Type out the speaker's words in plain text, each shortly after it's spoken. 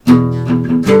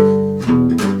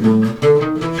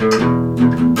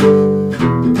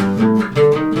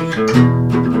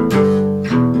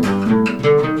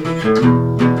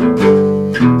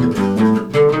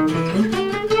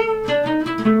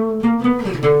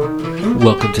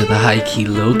Welcome to the High Key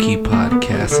Low Key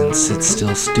podcast in Sit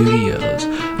Still Studios.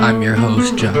 I'm your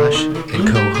host Josh, and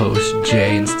co-host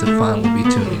Jay and Stefan will be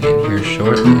tuning in here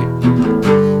shortly.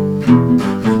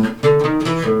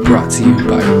 Brought to you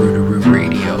by Rootaroo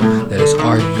Radio. That is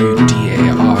RUDAROO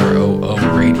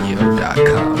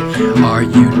radio.com.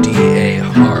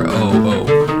 RUDAROO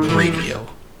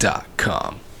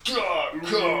radio.com.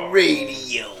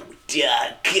 Radio.com.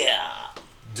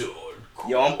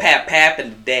 Yo, I'm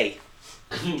Pappin' today.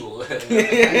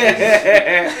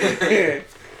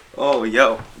 Oh,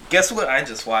 yo. Guess what I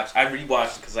just watched? I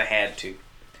rewatched it because I had to.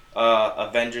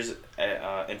 Avengers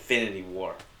Infinity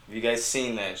War. Have you guys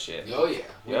seen that shit? Oh, yeah.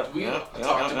 We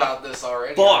talked about this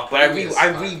already. Fuck, but I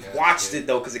rewatched it,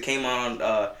 though, because it came on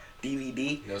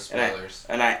DVD. No spoilers.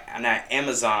 And I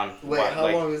Amazon. Wait, how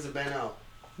long has it been out?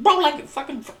 Bro, like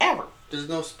fucking forever. There's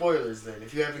no spoilers then.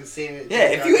 If you haven't seen it, Yeah,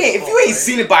 if you ain't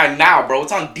seen it by now, bro,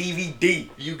 it's on DVD.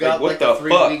 You got like a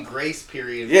 3-week grace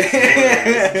period. Yeah.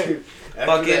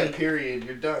 After that period,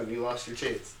 you're done. You lost your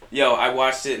chance. Yo, I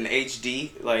watched it in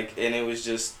HD, and it was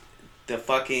just the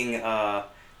fucking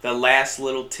the last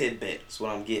little tidbit is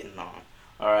what I'm getting on.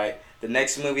 All right, the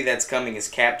next movie that's coming is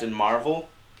Captain Marvel.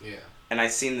 Yeah. And I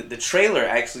seen that the trailer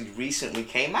actually recently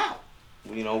came out.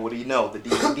 You know, what do you know? The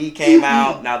DVD came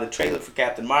out. Now the trailer for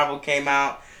Captain Marvel came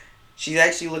out. She's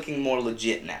actually looking more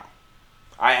legit now.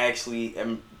 I actually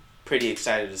am pretty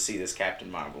excited to see this Captain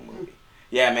Marvel movie.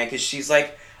 Yeah, man, because she's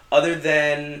like, other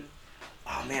than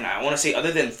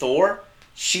Thor,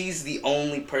 she's the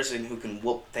only person who can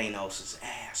whoop Thanos'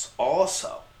 ass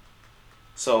also.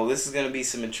 So this is going to be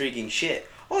some intriguing shit.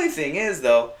 Only thing is,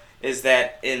 though, is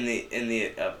that in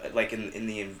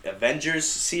the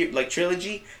Avengers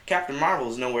trilogy, Captain Marvel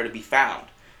is nowhere to be found.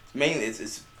 Mainly,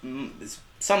 it's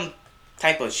some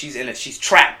type of she's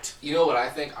trapped. You know what I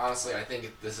think? Honestly, I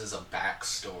think this is a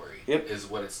backstory. Yep. Is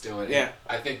what it's doing. Yeah.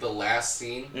 I think the last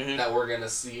scene that we're gonna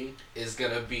see is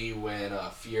gonna be when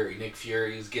Nick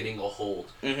Fury is getting a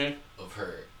hold of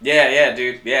her. Yeah,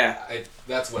 dude. Yeah.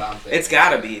 That's what I'm thinking. It's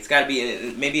gotta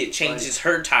be. Maybe it changes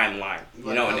her timeline.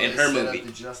 You know, in her movie.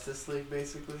 The Justice League,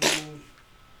 basically.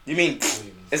 You mean?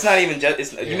 It's not even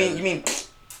just. Yeah. You mean?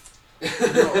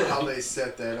 No, how they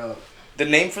set that up. The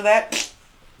name for that?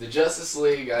 The Justice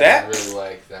League. I didn't really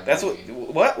like that. That's movie.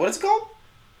 What it's called?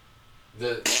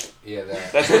 That.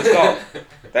 That's what it's called.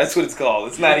 That's what it's called.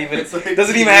 It's not even. It's like, it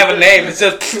doesn't even have a name. It's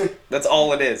just. That's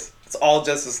all it is. It's all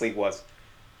Justice League was.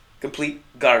 Complete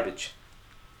garbage.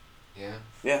 Yeah.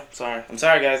 Yeah. Sorry. I'm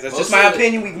sorry, guys. That's just my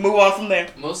opinion. We can move on from there.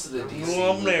 Most of the DC move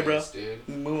on from there, bro. Dude.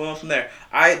 Move on from there.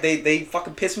 They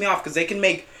fucking piss me off because they can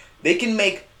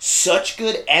make such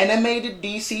good animated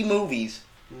DC movies.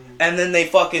 And then they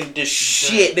fucking just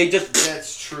shit. They just.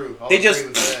 That's true. They just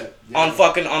on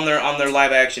their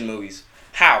live action movies.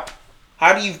 How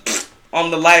do you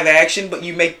on the live action but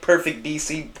you make perfect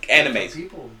DC animes?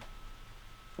 People.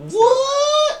 What?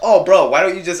 Oh, bro. Why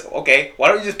don't you just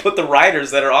put the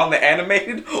writers that are on the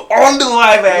animated on the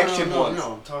live action ones?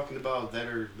 No. I'm talking about that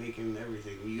are making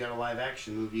everything. You got a live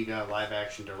action movie. You got live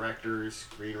action directors,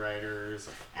 screenwriters,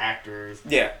 actors.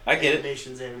 Yeah, I get it.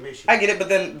 Animation. I get it,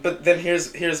 but then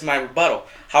here's my rebuttal.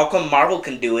 How come Marvel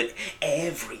can do it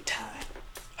every time?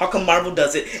 How come Marvel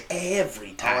does it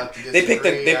every time? They pick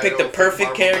the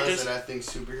perfect characters. I think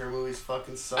superhero movies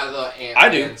fucking suck. I thought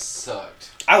Ant-Man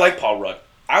sucked. I like Paul Rudd.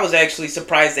 I was actually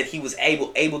surprised that he was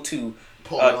able to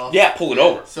pull it off. Yeah, pull it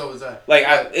over. So was I.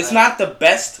 It's not the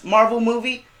best Marvel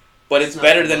movie, but it's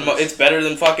better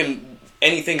than fucking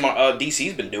anything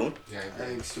DC's been doing. Yeah, I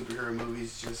think superhero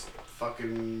movies just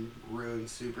fucking ruin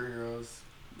superheroes.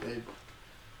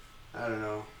 I don't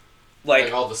know.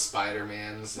 Like all the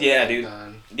Spider-Mans. Yeah, dude.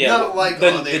 Done. Yeah, not like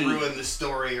they ruin the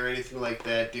story or anything like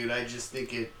that, dude. I just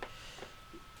think it.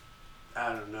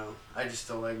 I don't know. I just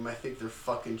don't like them. I think they're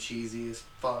fucking cheesy as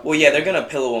fuck. Well, yeah, they're gonna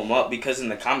pillow them up because in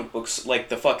the comic books, like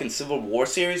the fucking Civil War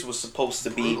series was supposed to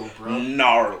be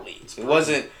gnarly. It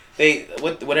wasn't.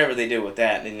 Whatever they did with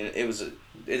that, and it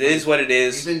is what it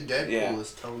is. Even Deadpool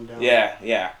is toned down.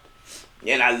 Yeah.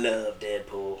 And I love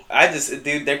Deadpool.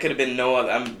 Dude, there could have been no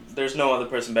other. There's no other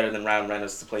person better than Ryan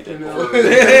Reynolds to play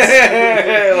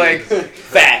Deadpool. Like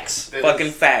facts,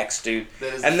 facts, dude.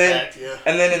 That is and fact, yeah.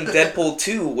 And then in Deadpool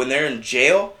 2, when they're in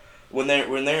jail, when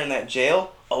they're in that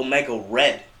jail, Omega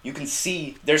Red. You can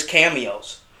see there's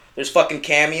cameos. There's fucking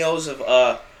cameos of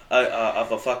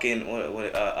a fucking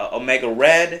Omega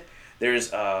Red. There's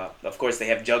of course they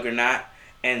have Juggernaut,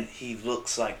 and he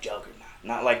looks like Juggernaut.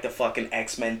 Not like the fucking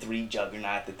X-Men 3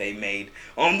 Juggernaut that they made.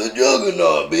 I'm the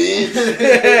Juggernaut, bitch.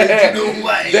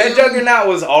 That Juggernaut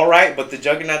was alright, but the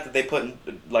Juggernaut that they put in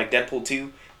like Deadpool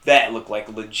 2, That looked like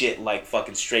legit, like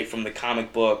fucking straight from the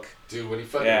comic book. Dude, when he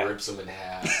fucking rips him in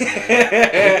half. He's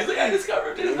like, I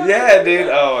discovered it. Yeah, dude.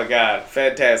 Oh my god,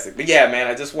 fantastic. But yeah, man,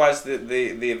 I just watched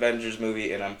the Avengers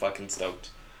movie and I'm fucking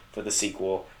stoked for the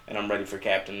sequel and I'm ready for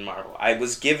Captain Marvel. I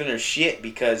was giving her shit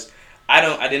because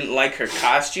I didn't like her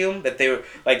costume that they were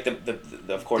like the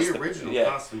of course the original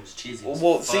costume was cheesy.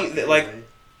 Well, see, like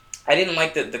I didn't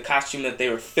like the costume that they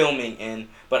were filming in,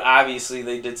 but obviously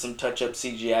they did some touch up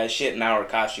CGI shit. And now her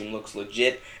costume looks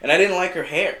legit, and I didn't like her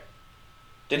hair.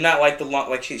 Did not like the long,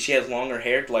 like she has longer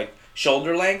hair, like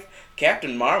shoulder length.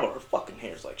 Captain Marvel, her fucking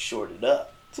hair's like shorted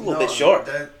up. It's a little bit short.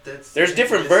 There's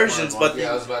different versions, but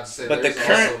I was about to say, but the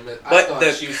current, also, but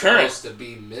the she was current supposed to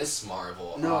be Miss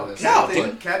Marvel. No,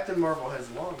 Captain Marvel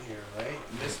has long hair, right?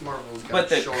 Miss Marvel's got but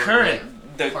the short, current,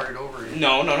 part over it.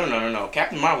 No.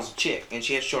 Captain Marvel's a chick, and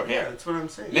she has short hair. Yeah, that's what I'm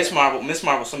saying. Miss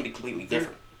Marvel's somebody completely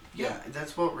different. Yeah,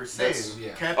 that's what we're saying.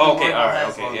 Captain Marvel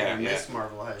has long hair. Miss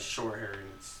Marvel has short hair, and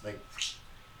it's like.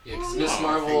 Yeah, because Miss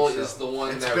Marvel is the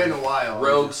one that been a while.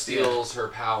 Rogue steals her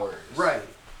powers. Right.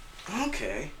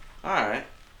 Okay. All right.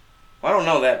 Well, I don't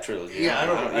know that trilogy. Yeah, I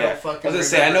don't fucking. I was gonna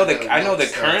say I know the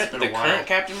current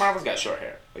Captain Marvel's got short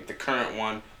hair, like the current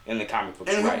one in the comic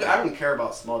books. And right I don't care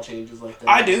about small changes like that.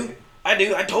 I do.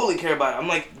 I totally care about it. I'm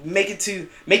like, make it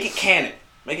canon.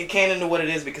 Make it canon to what it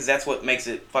is because that's what makes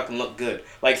it fucking look good.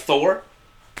 Like Thor,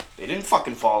 they didn't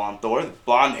fucking fall on Thor.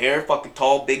 Blonde hair, fucking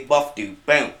tall, big buff dude.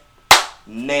 Boom.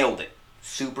 Nailed it.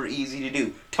 Super easy to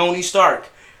do. Tony Stark,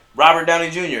 Robert Downey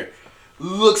Jr.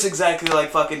 looks exactly like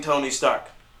fucking Tony Stark.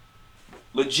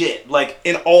 Legit. Like,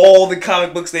 in all the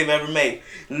comic books they've ever made,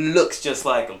 looks just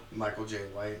like him. Michael J.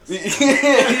 White.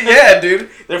 Yeah,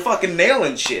 dude. They're fucking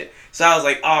nailing shit. So I was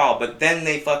like, oh, but then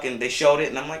they showed it,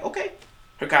 and I'm like, okay.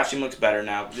 Her costume looks better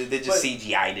now. They just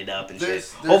CGI'd it up and shit.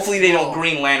 Hopefully they don't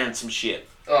Green Lantern some shit.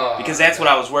 Because that's what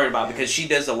I was worried about. Because she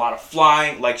does a lot of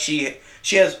flying. Like, she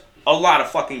has a lot of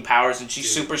fucking powers, and she's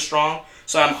super strong.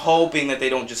 So I'm hoping that they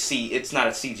don't just it's not a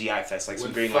CGI fest like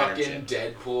some Green Lantern shit. When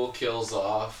fucking Deadpool kills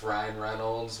off Ryan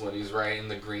Reynolds when he's writing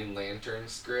the Green Lantern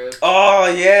script. Oh,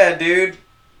 yeah, dude.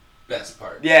 Best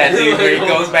part. Yeah, dude, where he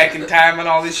goes back in time and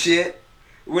all this shit.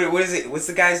 What is it? What's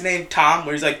the guy's name? Tom?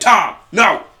 Where he's like, Tom,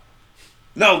 no,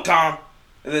 Tom.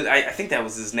 And then I think that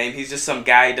was his name. He's just some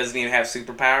guy who doesn't even have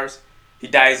superpowers. He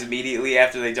dies immediately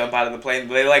after they jump out of the plane.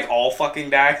 They like all fucking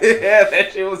die. Yeah,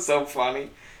 that shit was so funny.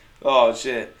 Oh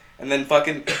shit. And then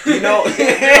fucking, they all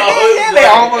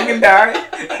fucking die.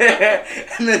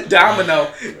 And then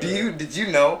Domino. Did you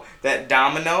know that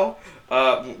Domino,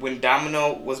 when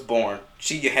Domino was born,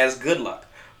 she has good luck.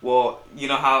 Well, you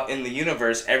know how in the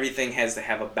universe everything has to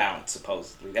have a balance,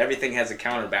 supposedly. Everything has a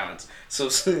counterbalance. So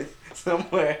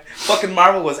somewhere, fucking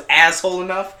Marvel was asshole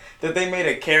enough that they made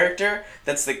a character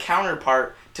that's the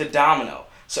counterpart to Domino.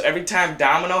 So every time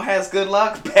Domino has good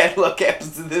luck, bad luck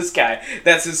happens to this guy.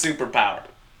 That's his superpower.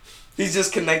 He's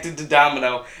just connected to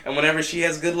Domino, and whenever she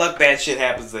has good luck, bad shit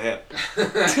happens to him.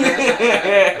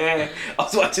 I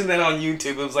was watching that on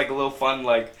YouTube. It was like a little fun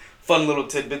little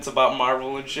tidbits about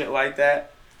Marvel and shit like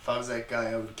that. If I was that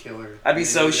guy, I would kill her. I'd be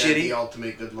so shitty. The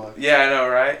ultimate good luck. Yeah, I know,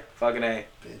 right? Fucking A.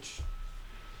 Bitch.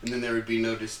 And then there would be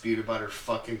no dispute about her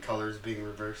fucking colors being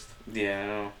reversed. Yeah, I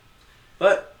know.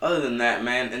 But other than that,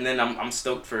 man, and then I'm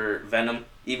stoked for Venom.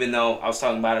 Even though I was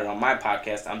talking about it on my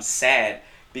podcast, I'm sad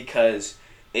because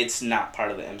it's not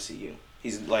part of the MCU.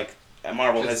 He's like,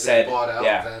 Marvel has said,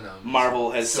 Venom.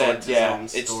 Marvel has said,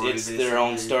 it's their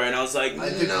own story, and I was like,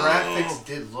 the graphics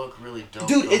did look really dope.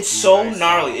 Dude, it's so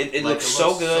gnarly. It looks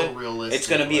so good. So it's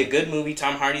gonna be a good movie.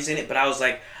 Tom Hardy's in it, but I was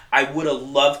like, I would have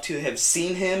loved to have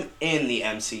seen him in the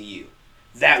MCU.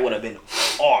 That would have been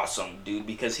awesome, dude,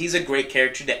 because he's a great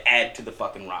character to add to the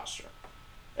fucking roster.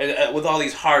 With all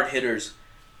these hard hitters,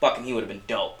 fucking, he would have been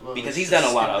dope because he's done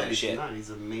a lot of other shit.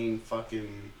 He's a main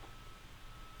fucking.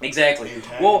 Exactly.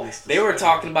 Well, they were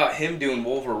talking about him doing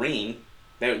Wolverine.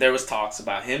 There was talks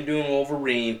about him doing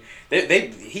Wolverine.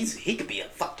 He could be a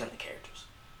fuck ton of characters.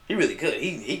 He really could.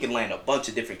 He could land a bunch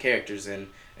of different characters in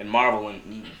Marvel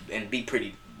and be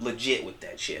pretty legit with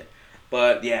that shit.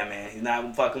 But yeah, man, he's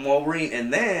not fucking Wolverine.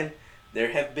 And then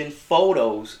there have been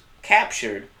photos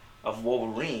captured of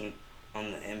Wolverine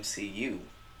on the MCU.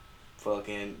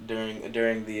 Fucking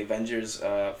during the Avengers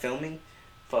filming.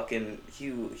 Fucking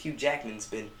Hugh Jackman's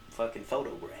been fucking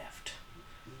photographed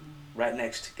right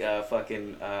next to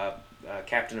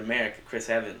Captain America, Chris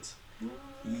Evans.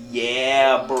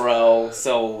 Yeah, bro.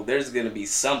 So there's gonna be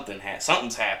something's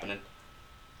happening,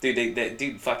 dude.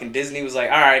 Dude, fucking Disney was like,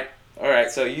 all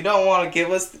right. So you don't want to give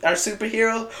us our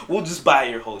superhero? We'll just buy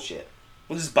your whole shit.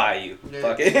 We'll just buy you. Yeah,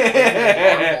 Fuck it's it.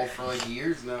 been Marvel for like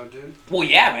years now, dude. Well,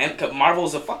 yeah, man. 'Cause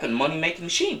Marvel's a fucking money-making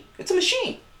machine. It's a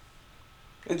machine.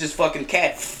 It's just fucking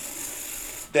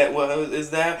that, what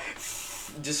is that?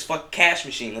 Just fuck cash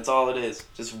machine. That's all it is.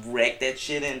 Just wreck that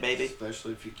shit in, baby.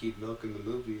 Especially if you keep milking the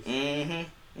movies.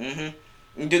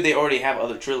 Dude, they already have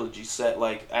other trilogies set.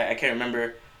 Like, I can't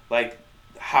remember, like,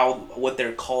 what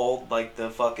they're called, like, the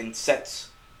fucking sets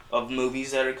of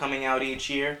movies that are coming out each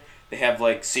year. They have,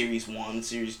 like, Series 1,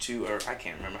 Series 2, or I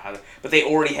can't remember but they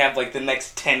already have, like, the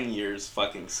next 10 years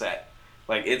fucking set.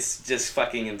 Like, it's just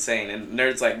fucking insane. And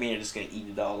nerds like me are just gonna eat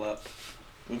it all up.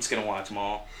 I'm just gonna watch them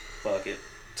all. Fuck it.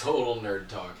 Total nerd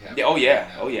talk happening.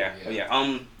 Yeah, oh yeah.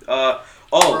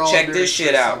 Check this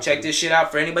shit out. something. Check this shit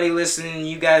out for anybody listening.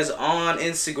 You guys on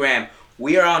Instagram.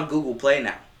 We are on Google Play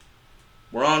now.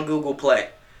 We're on Google Play.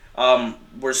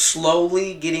 We're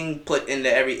slowly getting put into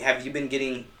have you been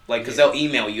getting, like, because they'll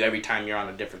email you every time you're on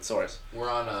a different source. We're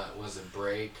on was it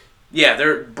Break? Yeah,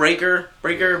 they're Breaker.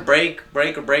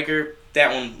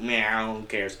 That one, man, who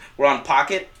cares? We're on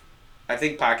Pocket. I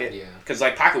think Pocket. Yeah. Because,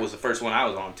 like, Pocket was the first one I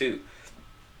was on, too.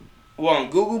 We're on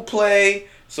Google Play,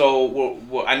 so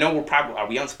I know we're probably... Are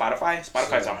we on Spotify?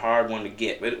 Spotify's a hard one to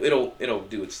get. It'll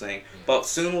do its thing. Yeah. But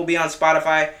soon we'll be on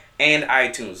Spotify and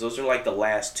iTunes. Those are, like, the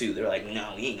last two. They're like,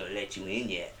 no, we ain't gonna let you in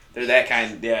yet. They're that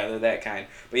kind. Yeah, they're that kind.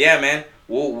 But yeah, man,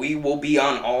 we will be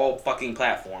on all fucking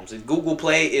platforms. And Google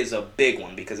Play is a big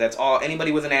one because that's all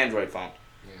anybody with an Android phone.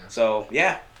 Yeah. So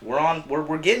yeah, we're on.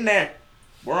 We're getting there.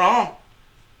 We're on.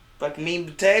 Fucking meat and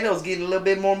potatoes getting a little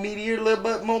bit more meatier, a little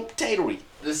bit more potatoey.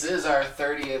 This is our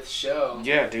 30th show.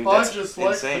 Yeah, dude, I that's just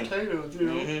insane. like potatoes, you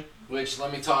know. Mm-hmm. Which,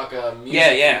 let me talk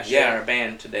music. Yeah, our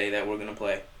band today that we're gonna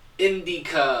play.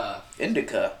 Indica.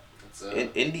 Indica,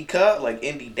 like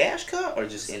Indie Dash Ka, or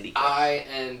just Indica?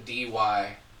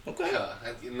 INDY. Okay.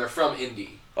 And they're from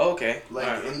Indy. Okay. Like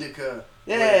right. indica.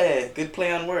 Yeah, good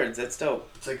play on words. That's dope.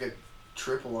 It's like a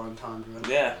triple entendre.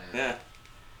 Yeah.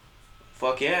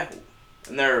 Fuck yeah.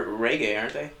 And they're reggae,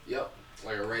 aren't they? Yep.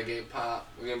 Like a reggae pop.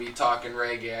 We're gonna be talking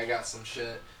reggae. I got some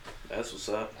shit. That's what's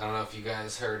up. I don't know if you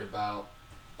guys heard about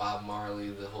Bob Marley,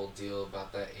 the whole deal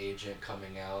about that agent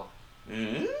coming out.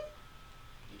 Mm-hmm.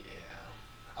 Yeah.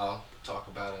 I'll talk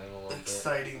about it in a little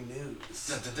Exciting news.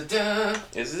 Dun, dun, dun, dun.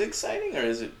 Is it exciting or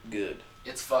is it good?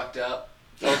 It's fucked up.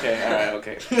 Okay, alright,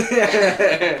 okay.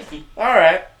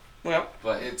 Alright, well.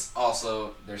 But it's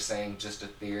also, they're saying just a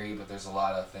theory, but there's a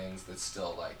lot of things that's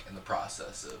still, like, in the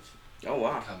process of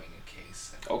becoming a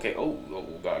case. Okay, oh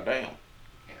goddamn.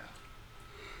 Yeah.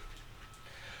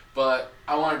 But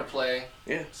I wanted to play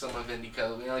Yeah. some of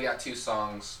Indica. We only got 2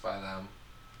 songs by them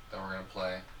that we're going to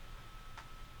play.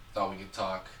 Thought we could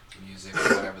talk music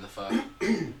or whatever the fuck.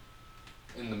 In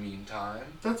the meantime.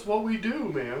 That's what we do,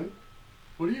 man.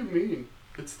 What do you mean?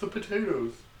 It's the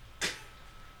potatoes.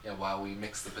 Yeah, while we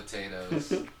mix the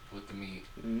potatoes with the meat.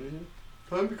 Mm-hmm.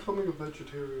 I'm becoming a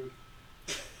vegetarian.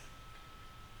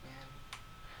 Man.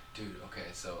 Dude, okay,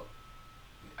 so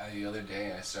the other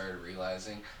day I started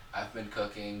realizing I've been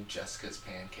cooking Jessica's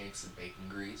pancakes in bacon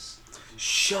grease.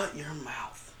 Shut your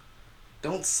mouth.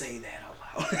 Don't say that out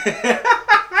loud.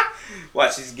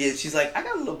 Watch, she's like, I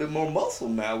got a little bit more muscle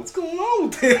now. What's going on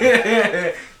with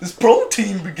that? This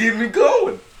protein be getting me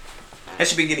going. Has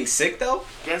she been getting sick, though?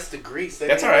 That's the grease.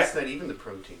 That's alright. That's not even the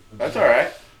protein. That's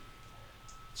alright.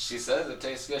 She says it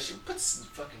tastes good. She puts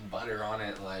fucking butter on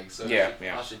it, like, so Yeah.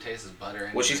 all she tastes is butter.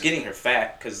 Well, she's getting her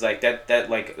fat, because, like,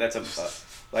 that's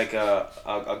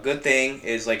a good thing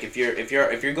is, like, if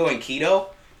you're going keto,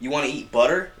 you want to eat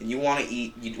butter, and you want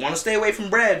to stay away from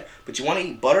bread, but you want to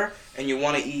eat butter, and you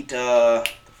want to eat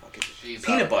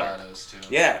peanut butter. Too.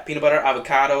 Yeah, peanut butter,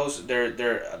 avocados.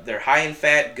 They're high in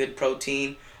fat, good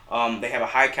protein. They have a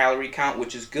high calorie count,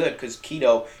 which is good because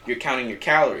keto, you're counting your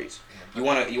calories. You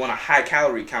want a high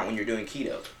calorie count when you're doing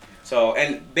keto. So,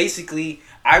 and basically,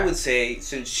 I would say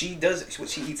since she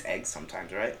eats eggs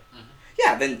sometimes, right? Mm-hmm.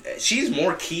 Yeah, then she's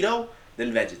more keto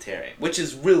than vegetarian, which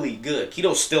is really good.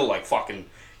 Keto's still like fucking.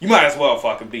 You might as well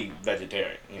fucking be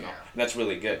vegetarian, you know. Yeah. And that's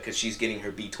really good because she's getting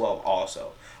her B12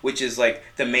 also, which is like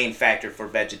the main factor for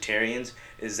vegetarians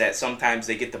is that sometimes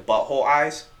they get the butthole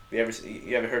eyes. You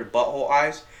ever heard of butthole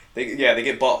eyes? They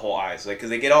get butthole eyes, like, cause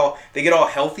they get all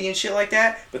healthy and shit like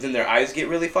that, but then their eyes get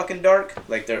really fucking dark,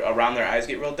 like around their eyes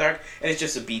get real dark, and it's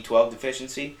just a B12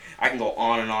 deficiency. I can go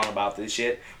on and on about this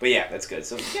shit, but yeah, that's good.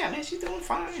 So yeah, man, she's doing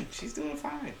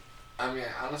fine. I mean,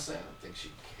 honestly, I don't think she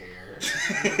cares.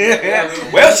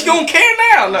 Well, she gonna care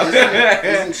now. No.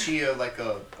 Isn't she a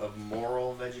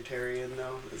moral vegetarian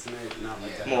though? Isn't it not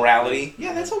like that? Morality?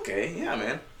 Yeah, that's okay. Yeah,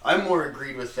 man. I'm more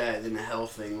agreed with that than a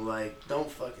health thing. Like,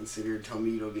 don't fucking sit here and tell me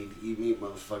you don't need to eat meat,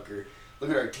 motherfucker. Look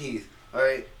at our teeth.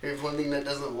 Alright, here's one thing that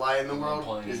doesn't lie in the world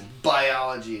Point. is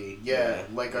biology. Yeah, Yeah,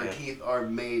 like our yeah. teeth are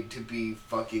made to be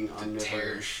fucking To tear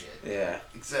omnivorous. shit. Yeah.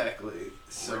 Exactly.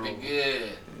 So, Pretty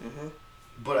good. Mm-hmm.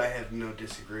 but I have no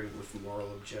disagreement with moral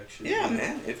objection. Yeah,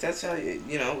 man. If that's how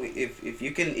you know, if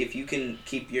you can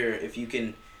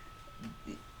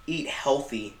eat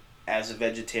healthy as a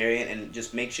vegetarian and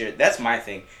just make sure that's my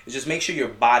thing is just make sure your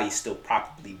body's still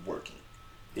properly working.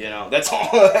 You know, that's all.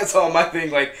 That's all my thing.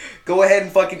 Like, go ahead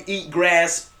and fucking eat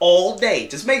grass all day.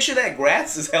 Just make sure that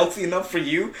grass is healthy enough for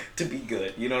you to be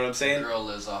good. You know what I'm The saying? girl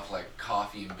lives off like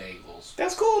coffee and bagels.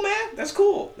 That's cool, man. That's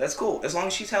cool. That's cool. As long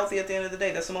as she's healthy at the end of the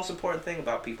day, that's the most important thing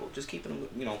about people. Just keeping them,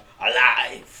 you know,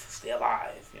 alive, stay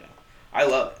alive. You know, I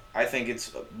love it. I think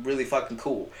it's really fucking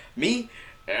cool. Me,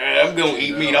 I'm gonna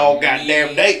eat meat all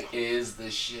goddamn day. Is the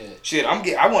shit. Shit, I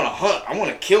want to hunt. I want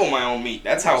to kill my own meat.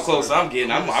 That's how close I'm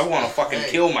getting. I want to fucking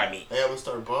kill my meat. Hey, I'm gonna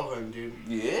start bow hunting, dude.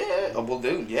 Yeah, well,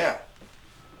 dude, yeah.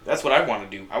 That's what I want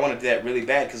to do. I want to do that really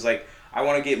bad because, like, I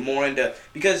want to get more into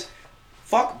because,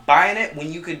 fuck buying it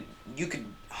when you could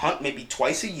hunt maybe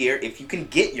twice a year. If you can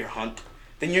get your hunt,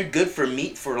 then you're good for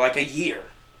meat for like a year.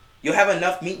 You'll have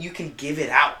enough meat you can give it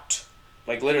out,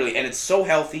 like literally, and it's so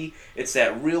healthy. It's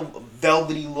that real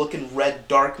velvety looking red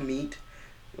dark meat.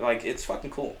 Like, it's fucking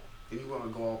cool. And you want to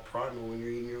go all primal when you're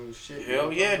eating your own shit.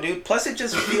 Hell yeah, dude. Plus, it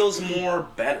just feels more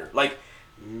better. Like,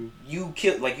 you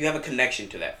have a connection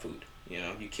to that food. You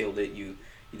know, you killed it. You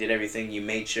did everything. You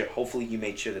made sure. Hopefully, you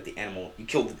made sure that you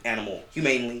killed the animal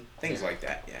humanely. Things like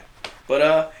that. Yeah.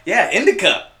 But yeah,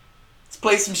 Indica. Let's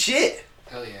play some shit.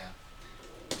 Hell yeah.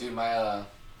 Dude, my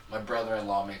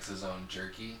brother-in-law makes his own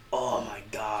jerky. Oh my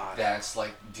god. That's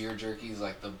like deer jerky is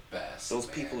like the best. Those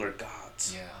man. people are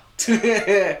gods. Yeah.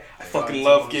 I fucking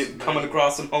love coming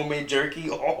across some homemade jerky.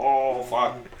 Oh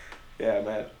fuck. Yeah,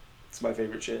 man. It's my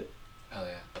favorite shit. Hell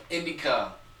yeah.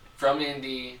 Indica. From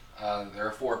Indy. They're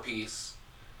a 4-piece.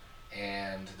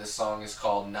 And this song is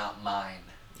called Not Mine.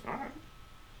 Alright.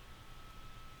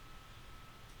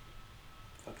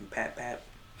 Fucking pat.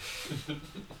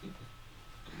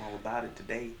 I'm all about it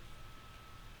today.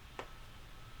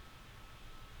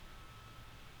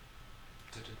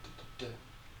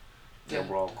 Yeah,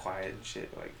 we're all quiet and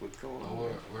shit. Like, what's going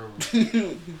on?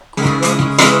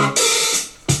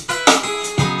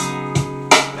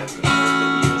 That's the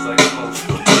ears like a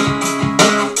motherfucker.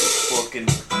 Fucking.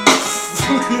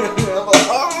 I'm like,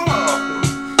 oh!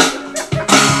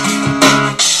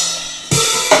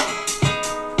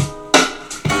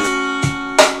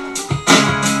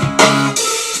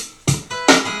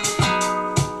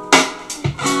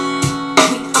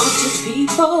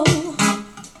 People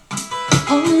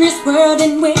on this world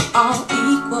and we're all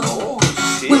equal.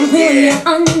 When will you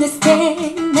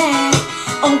understand that?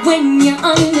 Or when you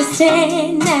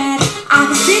understand that our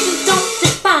decisions don't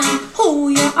define who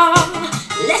you are,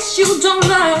 unless you don't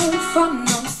learn from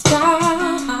those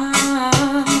scars.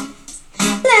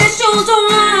 Unless you don't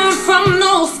learn from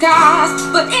those scars.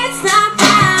 But it's not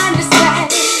mine to say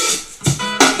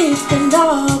if the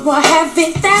Lord will have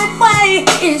it that way.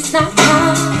 It's not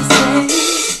mine to say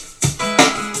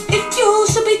if you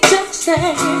should be judged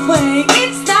that way.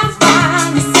 It's not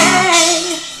mine to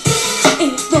say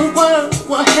if the world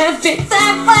will have it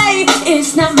that way.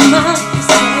 It's not mine to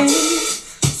say.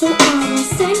 So I won't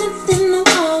say nothing. No,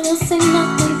 I won't say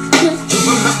nothing.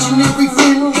 Your imaginary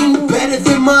friend ain't better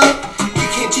than mine. You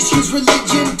can't just use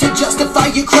religion to justify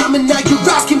your crime, and now you're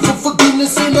asking for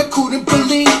forgiveness, and I couldn't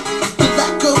believe the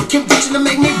lack of conviction to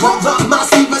make me roll up my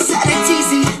sleeve. I said it's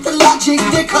easy, the logic,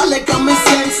 they call it common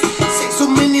sense. Save so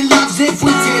many lives if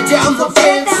we tear down the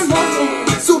fence.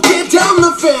 So tear down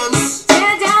the fence.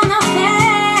 Tear down the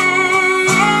fence.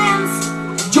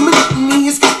 Your monotony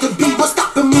has got to be what's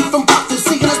stopping me from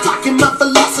prophecy, and it's blocking my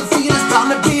philosophy, and it's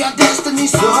bound to be our destiny.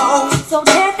 So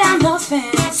tear down the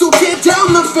fence. So tear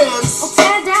down the fence.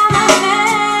 Tear down the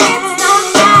fence. It's not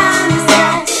mine to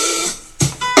say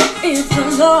if the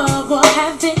Lord will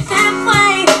have it that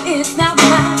way. It's not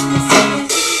mine to say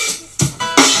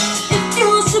if you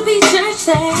should be judged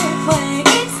that way.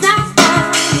 It's not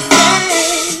mine to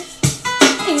say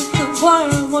if the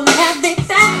world will have it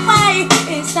that way.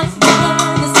 It's not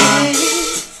mine to say.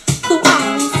 So I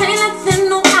won't say nothing.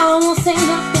 No, I won't say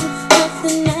nothing.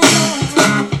 Nothing at all.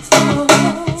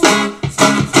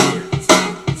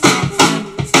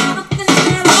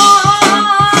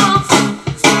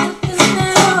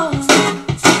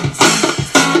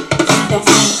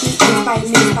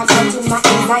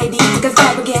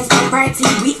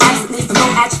 We isolate from no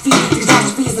atrophy. The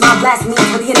catastrophes and our blasphemy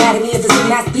for the anatomy of the human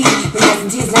masterpiece. The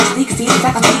masterpiece naturally conceived the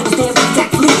faculty of staying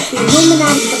exactly. The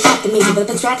Illuminati is the fact that made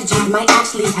developing strategies might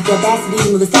actually have the audacity to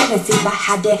move the stagnancy. But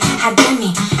how dare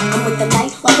me? I'm with the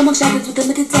light, walk among shadows with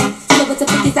limited sight. So what's up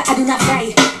with that I do not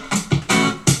fight.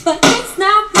 But it's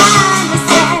not my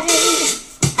mistake.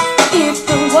 If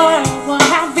the world will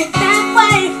have it that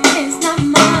way, it's not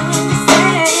my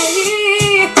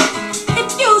mistake.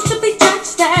 It used to be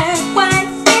judged that way,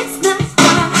 it's not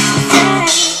my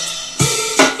mistake.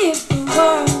 If the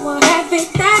world will have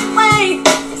it that way,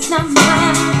 it's not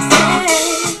my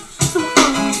mistake. So I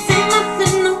won't say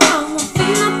nothing, no, I won't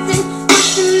say nothing,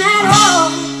 nothing at all.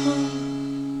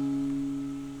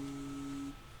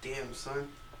 Damn, son.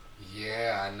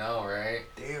 Yeah, I know, right?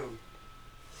 Damn.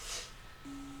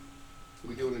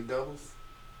 We doing the doubles?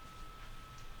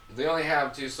 They only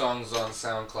have 2 songs on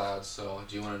SoundCloud, so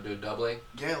do you want to do doubling?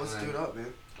 Yeah, let's do it up,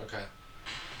 man. Okay.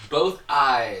 Both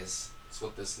Eyes. That's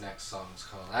what this next song's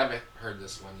called. I haven't heard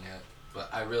this one yet, but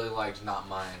I really liked Not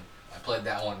Mine. I played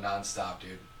that one nonstop,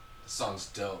 dude. The song's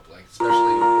dope. Like,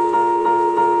 especially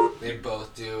they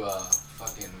both do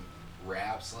fucking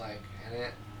raps like in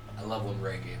it. I love when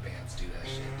reggae bands do that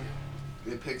shit,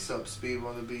 dude. It picks up speed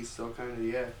while the beat's still kind of,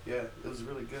 yeah. It was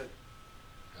really good.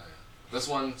 Oh, yeah. This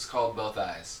one's called Both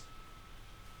Eyes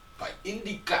by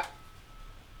Indica.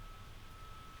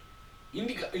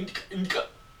 Indica.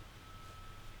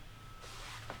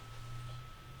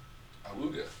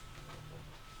 Awooga.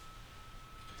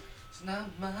 It's not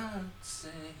mine to say.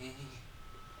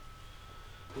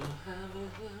 We'll have a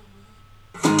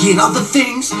Get all the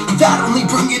things that only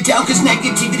bring you down, cause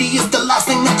negativity is the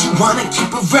last thing that you wanna keep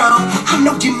around. I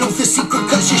know you know the secret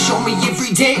cause you show me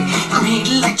every day. I'm here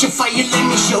to light your fire, let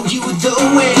me show you the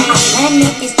way. Our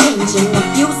planet is changing,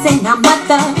 abusing our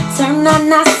mother. Turn on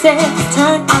ourselves,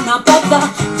 turn on our brother.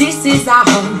 This is our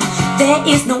home, there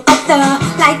is no other.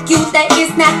 Like you, there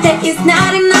is not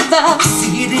another. I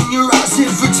see it in your eyes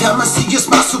every time I see you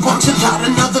smile. So won't you light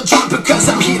another joint, because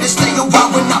I'm here to stay a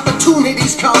while when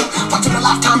opportunities come. Once in a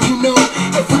lifetime, you know.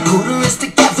 If we put our heads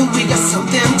together, we got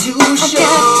something to show. I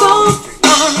got both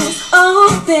eyes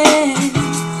open,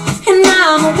 and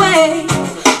I'm awake.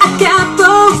 I got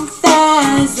both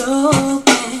eyes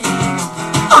open.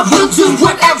 I will do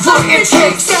whatever it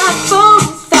takes. Got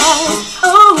both eyes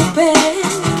open.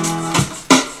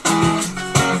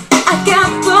 I got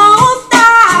both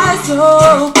eyes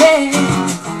open,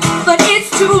 but it's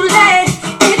too late.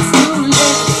 It's too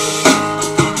late.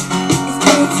 It's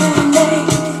way too late.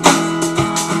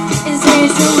 It's way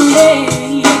too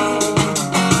late.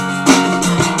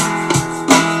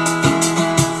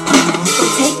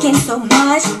 We're taking so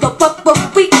much, but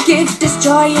we give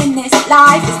destroying this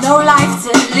life. There's no life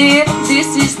to live.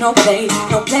 This is no place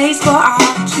for our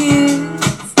kids.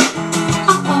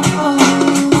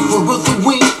 Roar of the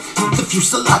wind, the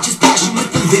fuselage is passion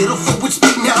with a little forward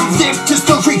speed. Now victors,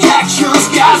 the reactions,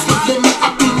 guys with limit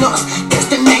happiness,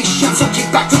 destination. So kick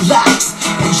back, relax,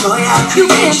 enjoy our You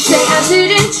can't say creation. I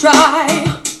didn't try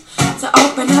to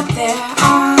open up their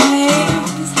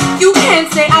eyes. You can't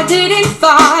say I didn't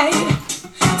fight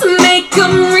to make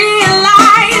them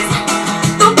realize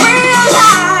the real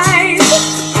lies.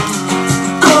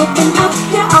 Open up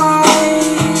your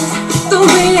eyes, the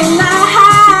real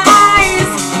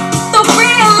lies, the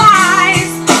real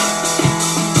lies.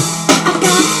 I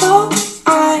got both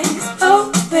eyes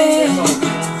open,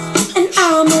 and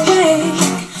I'm awake.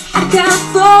 I got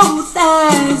both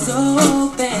eyes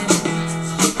open.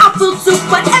 I will do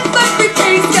whatever it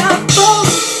takes. Got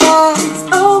both eyes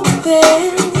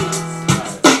open.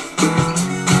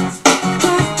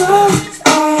 Got both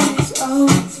eyes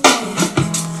open.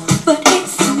 But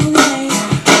it's too late.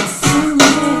 It's too late.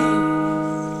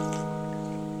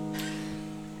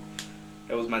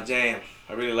 That was my jam.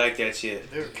 I really like that shit.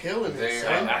 They're killing They it,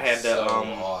 are. son. I had to So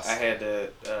awesome. I had to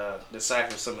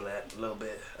decipher some of that a little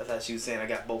bit. I thought she was saying I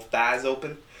got both thighs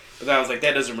open, but then I was like,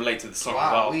 that doesn't relate to the song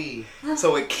at Wow, all.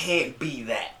 So it can't be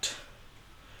that.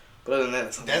 But other than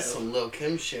that, that's some Lil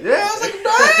Kim shit. Yeah, I was like,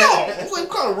 damn. I was like,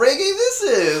 what kind of reggae this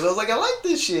is? I was like, I like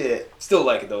this shit. Still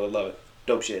like it though. I love it.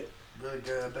 Dope shit. Really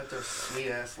good. I bet they're sweet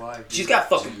ass live. She's got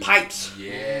fucking pipes.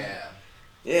 Yeah.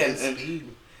 Yeah, and and speed.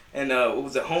 what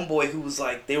was it? Homeboy who was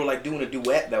like, they were like doing a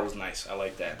duet. That was nice. I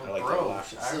like that. I like that a Bro, lot.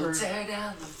 I heard, tear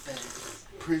down the fence.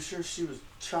 pretty sure she was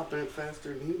chopping it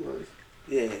faster than he was.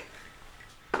 Yeah.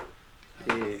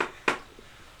 Yeah.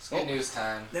 It's good news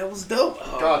time. That was dope.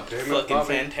 Oh, God damn it, fucking Bobby.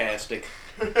 fantastic.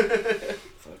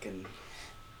 Fucking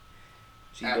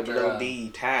After,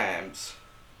 GWOD times.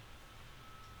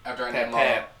 After I Pap name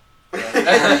pap. Pap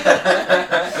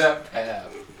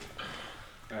pap.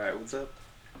 Alright, what's up?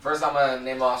 First, I'm gonna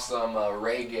name off some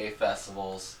reggae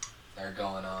festivals that are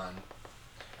going on.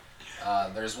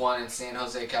 There's one in San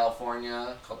Jose,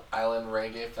 California called Island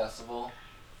Reggae Festival.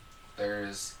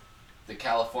 There's the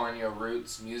California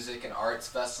Roots Music and Arts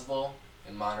Festival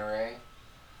in Monterey.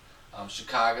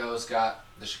 Chicago's got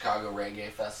the Chicago Reggae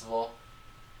Festival.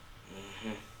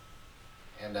 Mm-hmm.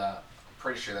 And I'm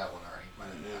pretty sure that one already might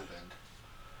have happened.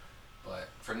 But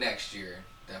for next year,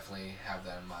 definitely have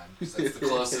that in mind. Because that's the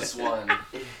closest one.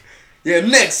 Yeah,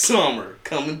 next summer,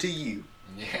 coming to you.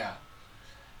 Yeah.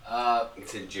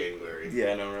 It's in January.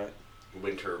 Yeah, I know, right?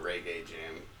 Winter Reggae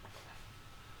Jam.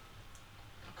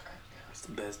 Okay, yeah. It's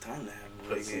the best time to have a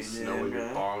Put some reggae snow jam, in your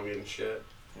right? bong and shit.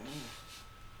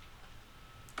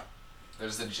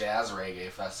 There's the Jazz Reggae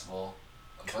Festival.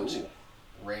 A bunch Cool.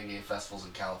 of reggae festivals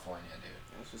in California, dude.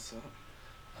 That's what's up.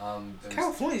 There's-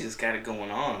 California's just got it going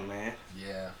on, man.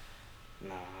 Yeah.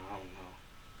 Nah, I don't know.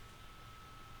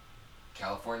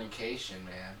 Californication,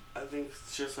 man. I think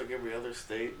it's just like every other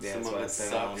state. Yeah, Some that's of what I it said. I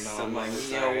sucks. don't know. Some I'm like, of it's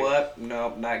you know alright. what?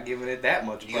 Nope, not giving it that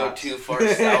much You go props. too far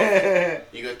south.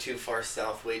 You go too far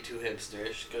south, way too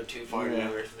hipsterish. Go too far Yeah.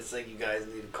 north. It's like you guys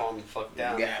need to calm the fuck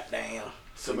down. Goddamn.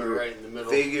 Somewhere right in the middle.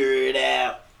 Figure it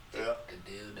out. Yeah.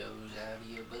 The dildos out of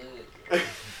your butt.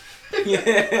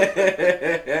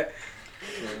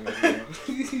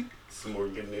 Some more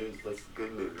good news. Let's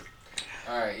good news.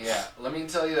 Alright, yeah. Let me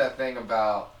tell you that thing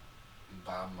about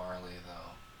Bob Marley,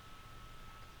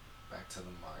 though. Back to the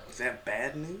Marley. Is that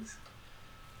bad news?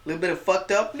 A little bit of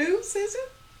fucked up news, is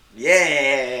it?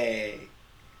 Yay!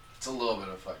 It's a little bit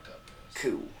of fucked up news.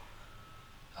 Cool.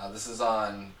 This is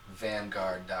on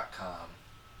Vanguard.com.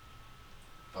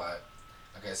 But,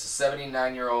 okay, so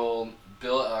 79-year-old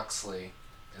Bill Uxley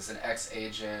is an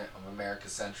ex-agent of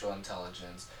America's Central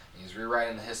Intelligence. And he's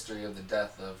rewriting the history of the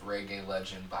death of reggae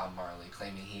legend Bob Marley,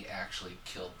 claiming he actually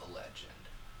killed the legend.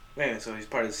 Wait a minute, so he's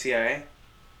part of the CIA?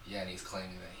 Yeah, and he's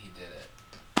claiming that he did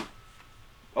it.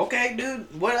 Okay,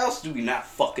 dude, what else do we not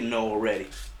fucking know already?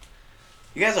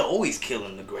 You guys are always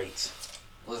killing the greats.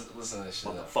 Listen to this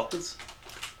shit, though. Motherfuckers.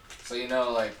 So, you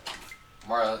know, like,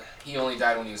 Marley, he only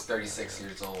died when he was 36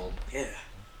 years old. Yeah.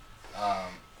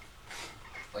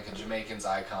 Like a Jamaican's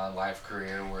icon, life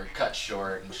career, where it cut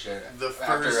short and shit. The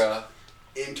After first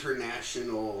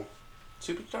international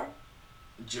Superstar?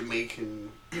 Jamaican.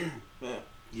 Yeah.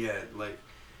 Yeah, like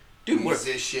Dude,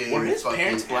 musician. were his fucking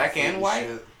parents black athlete and white?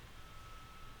 shit.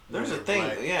 There's No, a they're thing.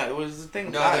 black. Yeah, it was a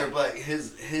thing. No, about they're it. black.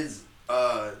 His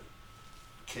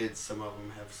kids, some of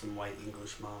them have some white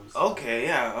English moms. Okay,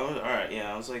 yeah. Alright,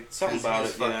 yeah. I was like, something about it.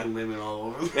 Fucking Yeah. women all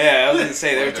over. Yeah, I was gonna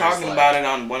say they were There's talking like- about it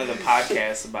on one of the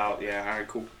podcasts about. Yeah, all right,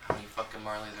 cool. How many fucking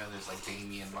Marleys are there? There's like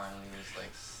Damian Marley, there's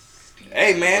like Steve.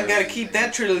 Hey man, gotta Marley, keep there's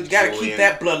that trilogy. Gotta keep Julian.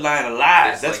 that bloodline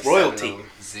alive. like That's 7 royalty. of them.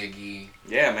 Ziggy.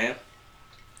 Yeah, man.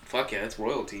 Fuck yeah, that's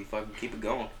royalty. Fucking keep it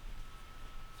going.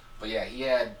 But yeah, he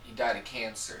died of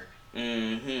cancer.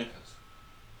 Mm-hmm.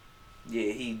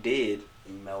 Yeah, he did.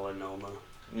 Melanoma.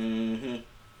 Mm-hmm.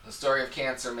 The story of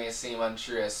cancer may seem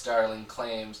untrue as startling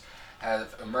claims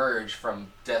have emerged from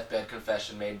deathbed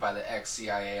confession made by the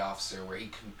ex-CIA officer where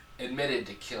he admitted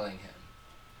to killing him.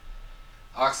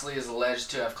 Oxley is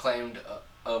alleged to have claimed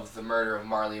of the murder of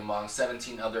Marley among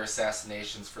 17 other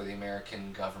assassinations for the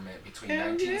American government between Hell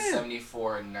yeah.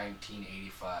 1974 and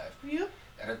 1985, Yep.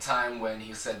 at a time when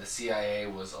he said the CIA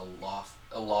was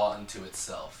a law unto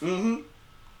itself. Mm-hmm.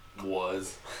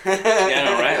 Was. Yeah, I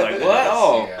know, right? Like, what?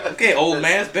 Oh, Yeah. okay, old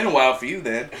man. It's been a while for you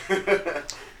then.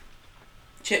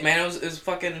 Shit, man, it was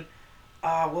fucking,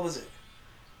 what was it?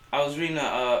 I was listening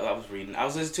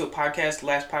to a podcast,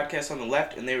 last podcast on the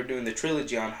left, and they were doing the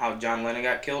trilogy on how John Lennon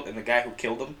got killed and the guy who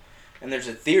killed him. And there's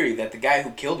a theory that the guy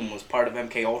who killed him was part of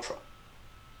MK Ultra.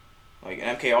 Like,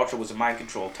 MK Ultra was a mind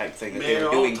control type thing that they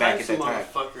were doing back at that time.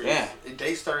 Motherfuckers, Yeah.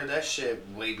 They started that shit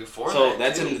way before So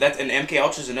that, too. that's MK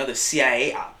Ultra is another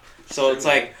CIA op. So it's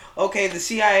like, okay, the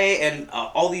CIA and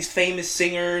all these famous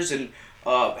singers and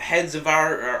heads of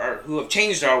our who have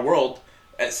changed our world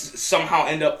somehow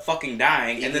end up fucking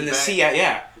dying, and Even then the back-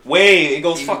 CIA, it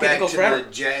goes Even fucking, back it goes to forever. the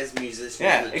jazz musicians.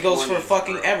 Yeah, in the it goes for 20s,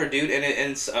 fucking bro. ever, dude.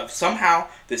 And somehow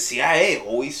the CIA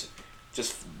always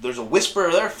just there's a whisper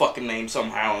of their fucking name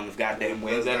somehow in the goddamn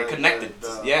winds that are connected.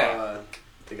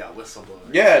 They got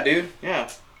whistleblowers. Yeah, dude. Yeah.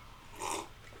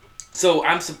 So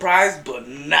I'm surprised, but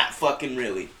not fucking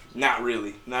really. Not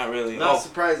really. Not Oh,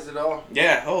 surprised at all.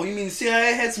 yeah. Oh, you mean the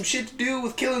CIA had some shit to do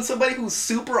with killing somebody who's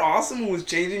super awesome who was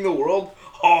changing the world?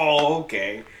 Oh,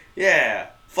 okay. Yeah.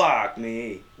 Fuck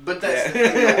me. But that's Yeah.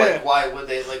 you know, like why would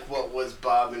they like what was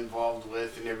Bob involved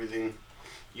with and everything?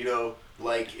 You know,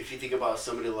 like if you think about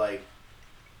somebody like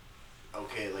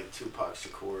like Tupac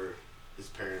Shakur, his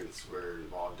parents were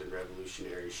involved in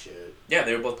revolutionary shit, Yeah,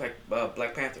 they were both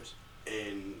Black Panthers.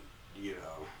 and you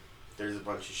know there's a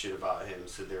bunch of shit about him,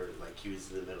 so they're like he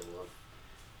was in the middle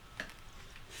of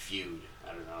feud. I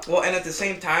don't know. Well, and at the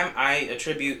same time, I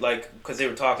attribute like because they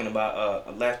were talking about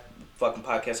a left fucking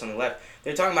podcast on the left.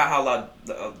 They're talking about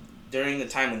how during the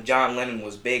time when John Lennon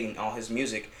was big and all his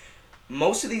music,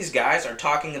 most of these guys are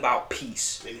talking about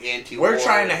peace. We're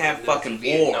trying to have fucking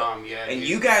war, and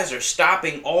you guys are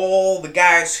stopping all the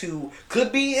guys who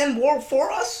could be in war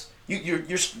for us. You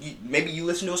maybe you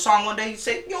listen to a song one day, you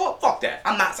say, you know what, fuck that,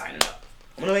 I'm not signing up.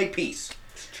 I'm gonna make peace.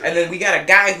 And then we got a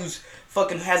guy who's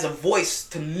fucking has a voice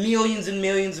to millions and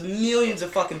millions and millions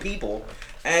of fucking people,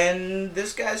 and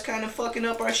this guy's kind of fucking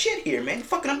up our shit here, man. You're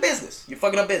fucking up business. You're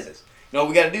fucking up business. You know what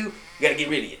we gotta do? We gotta get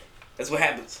rid of you. That's what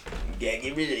happens. We gotta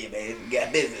get rid of you, man. We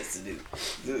got business to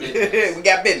do. We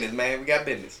got business, man. We got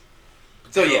business.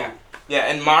 So yeah,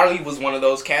 and Marley was one of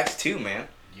those cats too, man.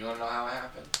 You wanna know how it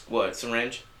happened? What,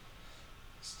 syringe?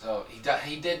 So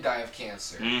he did die of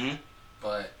cancer. Mm-hmm.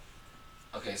 But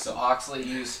okay, so Oxley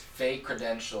used fake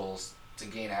credentials to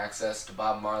gain access to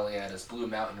Bob Marley at his Blue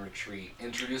Mountain retreat,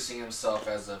 introducing himself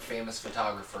as a famous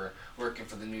photographer working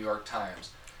for the New York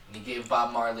Times. And he gave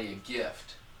Bob Marley a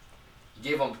gift. He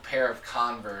gave him a pair of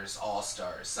Converse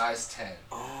All-Stars, size 10.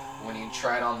 When he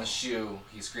tried on the shoe,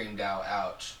 he screamed out,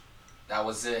 "Ouch." That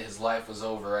was it. His life was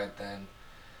over right then.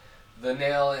 The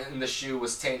nail in the shoe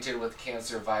was tainted with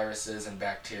cancer viruses and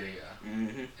bacteria.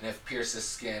 Mm-hmm. And if it pierced his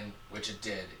skin, which it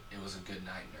did, it was a good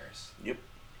night nurse. Yep.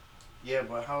 Yeah,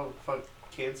 but how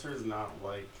cancer is not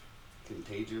like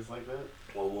contagious like that?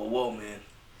 Whoa, man.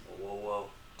 Whoa.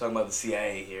 Talking about the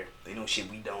CIA here. They know shit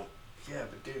we don't. Yeah,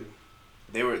 but dude.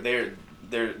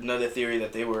 They're another theory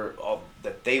that they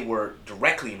were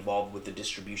directly involved with the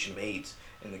distribution of AIDS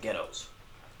in the ghettos.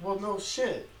 Well, no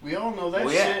shit. We all know that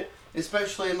shit,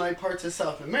 especially in like parts of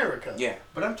South America. Yeah.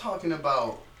 But I'm talking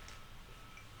about.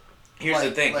 Here's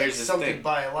the thing. Like Here's the something thing.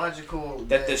 biological.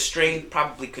 That the strain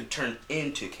probably could turn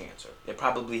into cancer. It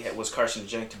probably was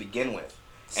carcinogenic to begin with,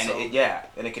 and So-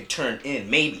 it could turn in.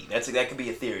 Maybe that could be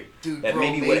a theory. Dude, that bro,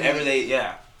 maybe whatever they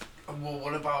Well,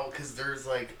 what about, because there's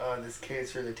like this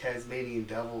cancer, the Tasmanian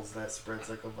devils, that spreads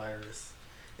like a virus.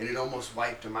 And it almost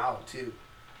wiped them out, too.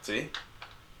 See.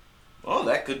 Oh,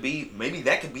 maybe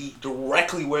that could be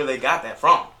directly where they got that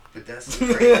from. But that's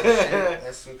some crazy shit.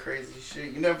 That's some crazy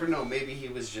shit. You never know. Maybe he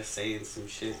was just saying some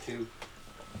shit, too.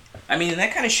 I mean,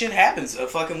 that kind of shit happens.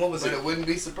 Fucking, what was But it? it wouldn't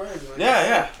be surprising.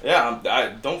 Yeah.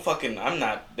 They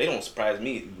don't surprise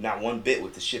me not one bit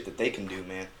with the shit that they can do,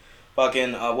 man.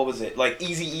 Fucking, what was it? Like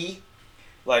Eazy-E?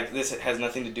 Like, this has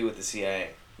nothing to do with the CIA.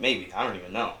 Maybe. I don't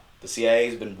even know. The CIA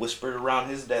has been whispered around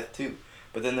his death, too.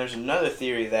 But then there's another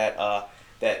theory that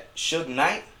Suge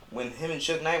Knight, when him and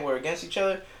Suge Knight were against each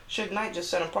other, Suge Knight just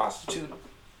sent a prostitute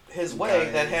his way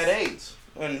that had AIDS.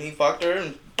 And he fucked her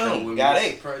and boom, got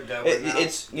AIDS.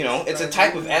 It's, it's a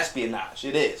type of espionage.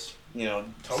 It is.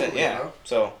 Totally, yeah. bro.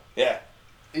 So, yeah.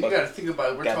 And you gotta think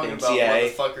about it. We're talking about CIA.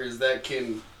 motherfuckers that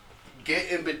can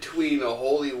get in between a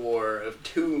holy war of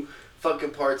two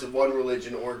fucking parts of one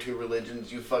religion or two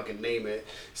religions, you fucking name it.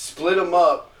 Split them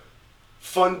up,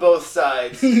 fund both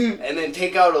sides, and then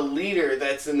take out a leader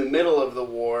that's in the middle of the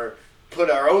war, put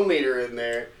our own leader in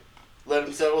there, let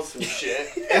him settle some shit,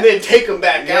 and then take him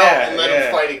back out and let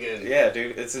him fight again. Yeah,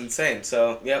 dude, it's insane.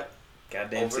 So, yep.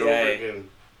 Goddamn Over CIA. and over again.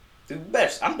 Dude,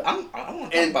 best. I want to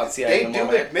talk And about CIA. they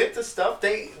do admit the stuff.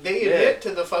 They admit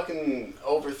to the fucking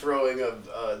overthrowing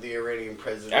of the Iranian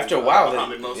president. After a while,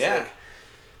 Mohammed Mossadegh. yeah.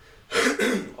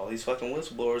 All these fucking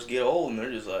whistleblowers get old and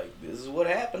they're just like, this is what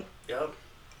happened. Yep.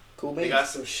 Cool They beans. got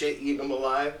some shit eating them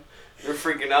alive. They're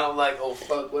freaking out like, oh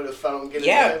fuck, what if I don't get into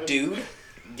Yeah, heaven? dude.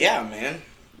 Yeah, man.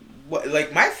 What,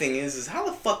 like, my thing is how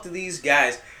the fuck do these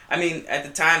guys... I mean, at the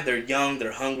time, they're young,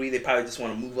 they're hungry, they probably just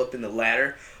want to move up in the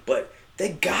ladder, but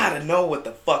they gotta know what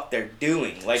the fuck they're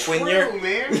doing. Like, when you're...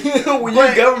 man. when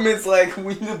your government's like...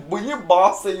 When your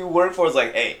boss that you work for is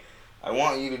like, hey, I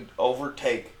want you to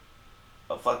overtake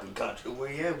a fucking country.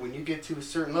 Well, yeah, when you get to a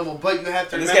certain level, but you have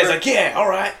to And this remember... guy's like, yeah,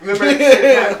 alright. Remember at the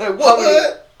same time,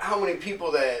 What? how many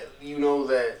people that you know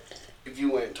that if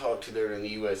you went and talked to them in the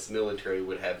U.S. military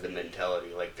would have the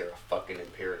mentality like they're a fucking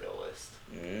imperialist?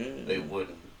 Mm. They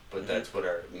wouldn't, but that's what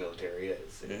our military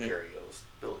is, imperialist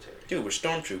military. Dude, we're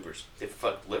stormtroopers. They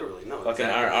literally, no. Fucking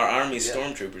exactly. our army's Yeah.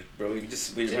 stormtroopers, bro. We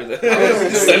just Yeah.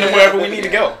 just send them wherever we need to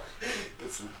go.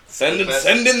 It's Send the in best.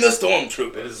 the It is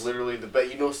stormtroopers. literally the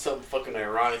best. You know, something fucking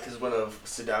ironic is one of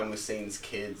Saddam Hussein's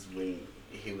kids, when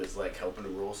he was like helping to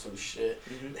rule some shit,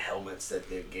 the helmets that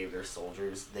they gave their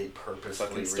soldiers, they purposely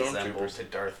Fucking resembled stormtroopers. to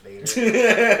Darth Vader.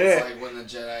 It's like when the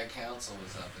Jedi Council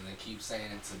was up and they keep saying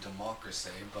it's a democracy,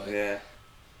 but Yeah.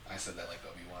 I said that like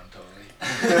Obi-Wan,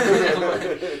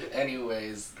 totally.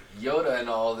 Anyways, Yoda and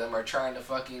all of them are trying to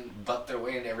fucking butt their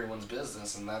way into everyone's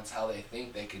business, and that's how they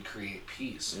think they could create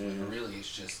peace. When really,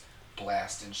 it's just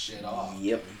blasting shit off.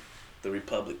 Yep. Dude. The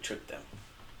Republic tricked them.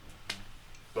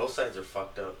 Both sides are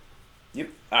fucked up. Yep.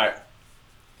 Alright.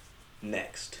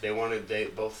 Next.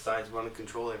 Both sides want to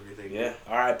control everything. Yeah.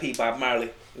 R.I.P. Bob Marley.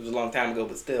 It was a long time ago,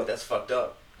 but still. That's fucked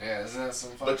up. Yeah, isn't that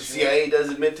some fucking But the shit? CIA does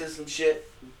admit to some shit.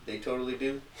 They totally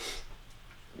do.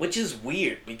 Which is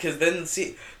weird, because then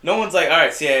no one's like,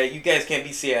 alright, CIA, you guys can't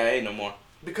be CIA no more.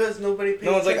 Because nobody pays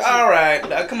No one's like, attention.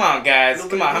 alright, come on, guys.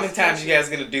 Nobody Come on, how pays many times you guys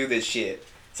gonna do this shit?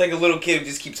 It's like a little kid who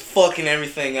just keeps fucking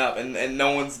everything up, and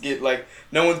no one's putting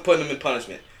them in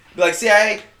punishment. Be like,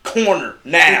 CIA, corner,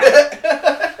 now.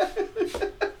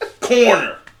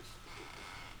 Corner.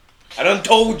 I done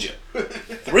told you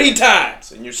 3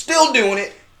 times, and you're still doing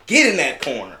it. Get in that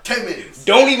corner. 10 minutes.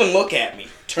 Don't even look at me.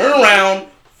 Turn around,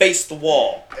 face the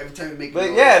wall. Every time you make But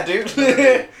noise. yeah,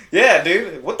 dude. Yeah,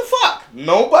 dude. What the fuck?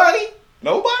 Nobody?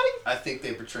 I think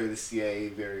they portray the CIA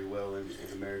very well in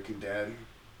American Dad.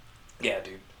 Yeah,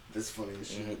 dude. That's funny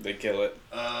as shit. They kill it.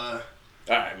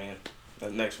 Alright, man. The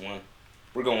next one.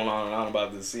 We're going on and on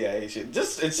about the CIA shit.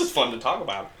 It's just fun to talk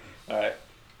about. Alright.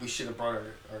 We should have brought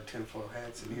our tinfoil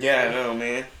hats in here. Yeah, I know,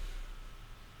 man.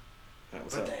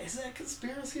 What's But up? is that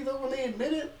conspiracy though? When they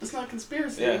admit it, it's not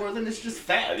conspiracy Yeah. anymore. Then it's just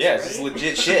facts. Yeah, it's right? just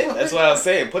legit shit. That's what I was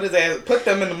saying. Put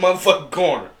them in the motherfucking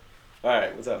corner.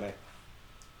 Alright, what's up, man?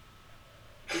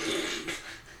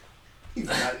 He's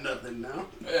got nothing now.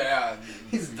 Yeah.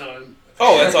 He's done.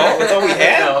 Oh, that's all? That's all we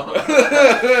had?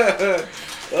 No.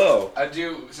 Oh. I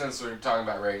do, since we're talking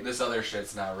about reggae, this other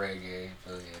shit's not reggae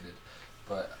affiliated,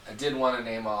 but I did want to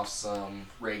name off some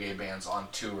reggae bands on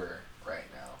tour right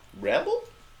now. Rebel?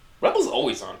 Rebel's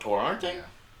always on tour, aren't they? Yeah.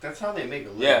 That's how they make a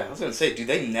living. Yeah, I was gonna say, do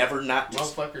they never not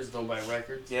just... Motherfuckers don't buy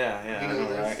records. Yeah, You I know know,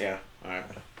 this? right? Yeah, alright.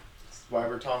 That's why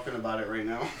we're talking about it right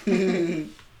now.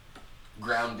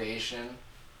 Groundation,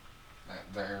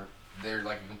 they're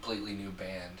like a completely new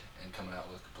band and coming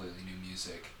out with completely new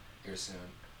music here soon.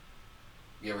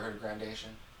 You ever heard of Groundation?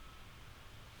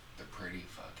 They're pretty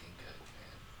fucking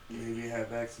good, man. Maybe I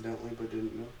have accidentally, but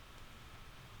didn't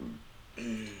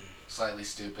know. Slightly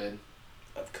Stupid,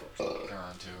 Of course. they're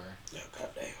on tour. Oh,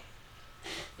 goddamn.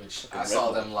 Which Fucking I saw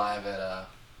Rebel. them live at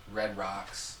Red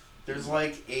Rocks. There's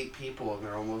like 8 people and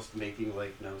they're almost making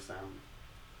like no sound.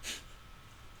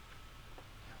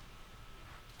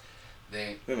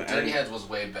 Wait a minute, Dirty Heads was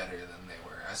way better than they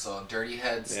were. I saw Dirty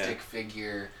Heads, Yeah. Stick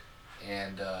Figure,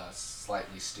 and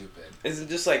Slightly Stupid. Isn't it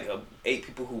just like 8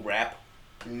 people who rap?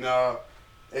 No,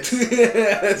 it's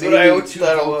That's what maybe I always 2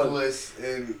 thought it was. vocalists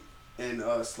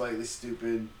and Slightly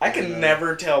Stupid. I can and,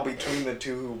 never tell between the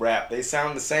 2 who rap. They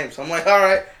sound the same. So I'm like,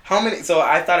 alright, how many? So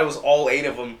I thought it was all 8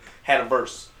 of them had a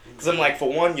verse. Because I'm like,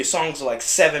 for one, your songs are like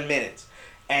 7 minutes.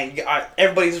 And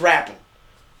everybody's rapping.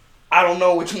 I don't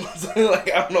know which one's I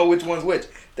don't know which one's which.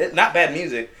 They're not bad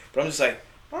music, but I'm just like,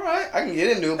 alright, I can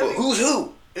get into it, but who's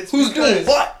who? It's Who's doing because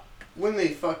what? When they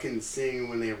fucking sing,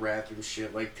 when they rap and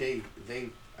shit, like they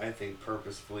I think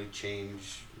purposefully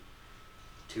change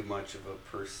too much of a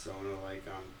persona. Like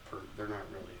they're not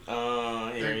really.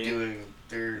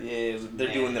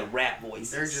 They're doing the rap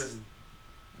voices. They're just.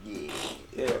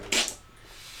 Yeah.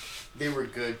 They were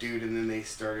good, dude, and then they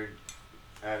started.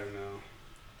 I don't know.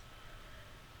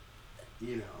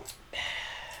 You know.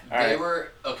 They Alright.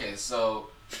 were okay. So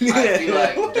I feel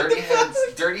like What Dirty the fuck?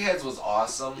 Heads. Dirty Heads was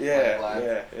awesome. Yeah, like,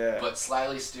 live, yeah. But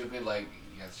Slightly Stupid, like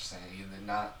you guys are saying, they're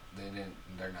not good.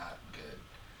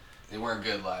 They weren't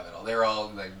good live at all. They're all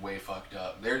like way fucked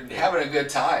up. They're having a good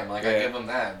time. Like I Yeah. give them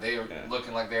that. They're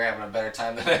looking like they're having a better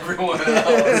time than everyone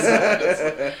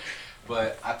else.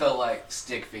 But I felt like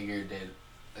Stick Figure did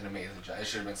an amazing job. It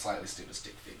should have been Slightly Stupid,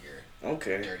 Stick Figure,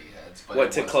 Okay. Dirty Heads. But What,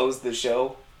 it to wasn't. close the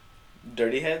show?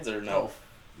 Dirty Heads or no? Oh,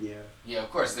 yeah. Yeah,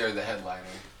 of course they're the headliner.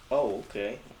 Oh,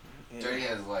 okay. Yeah. Dirty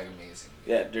Heads is like amazing.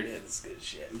 Yeah, Dirty Heads is good as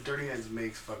shit. Dirty Heads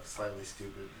makes fucking Slightly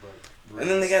Stupid, but. And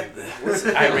then they got stupid. what's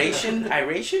it, Iration?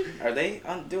 Iration? Are they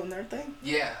doing their thing?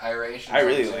 Yeah, Iration. I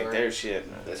really like their shit.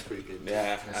 That's pretty good.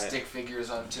 Yeah. Stick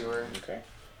Figures on tour. Okay.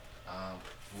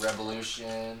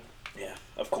 Revolution. Yeah,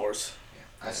 of course.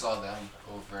 Yeah, I saw them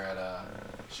over at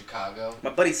Chicago. My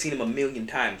buddy's seen him 1,000,000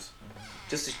 times.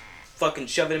 Just to fucking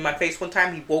shove it in my face. One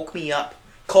time he woke me up.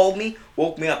 Called me,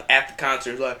 woke me up at the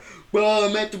concert. He was like, bro,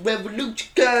 I'm at the Revolution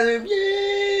concert.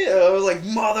 Yeah. I was like,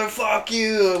 motherfuck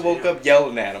you. I woke up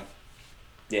yelling at him.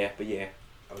 Yeah, but yeah.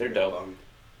 They're dope.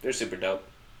 They're super dope.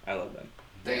 I love them.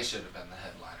 They should have been the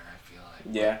headliner, I feel like.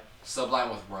 Yeah.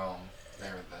 Sublime with Rome. They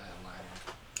were the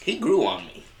headliner. He grew on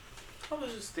me. I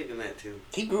was just thinking that too.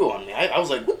 He grew on me. I was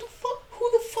like, what the fuck? Who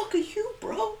the fuck are you,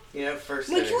 bro? Yeah, first.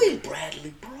 I'm like, you interview. ain't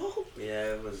Bradley, bro.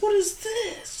 Yeah, it was. What is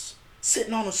this?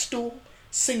 Sitting on a stool,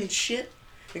 singing shit.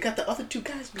 You got the other two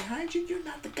guys behind you. You're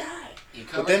not the guy. He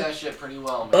covered then- that shit pretty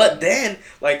well, man. But then,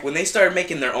 like, when they started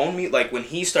making their own music, like, when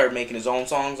he started making his own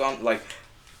songs on, like,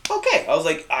 okay. I was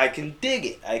like, I can dig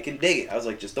it. I was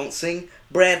like, just don't sing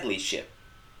Bradley shit.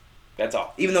 That's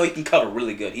all. Even though he can cover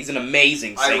really good. He's an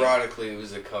amazing singer. Ironically, it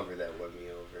was a cover that won me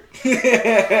over.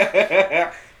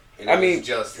 And I it mean- was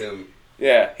just him.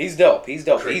 Yeah, he's dope. He's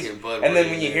dope. Drinking Budweiser. And then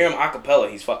when you hear him a cappella,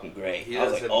 he's fucking great. He I was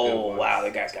does like, have good oh, ones. wow,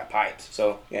 that guy's got pipes.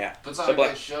 So, yeah. Puts on So, a but-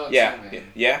 good show, yeah, too,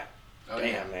 man. yeah. Oh,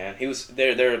 Damn, yeah. man.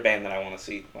 They're a band that I want to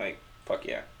see. Like, fuck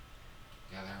yeah.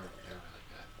 Yeah, they're really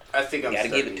good. I think I'm Gotta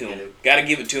give starting it to get him. Gotta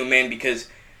give it to him, man, because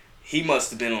he must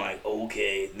have been like,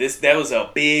 okay, that was a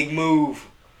big move.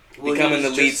 Well, Becoming he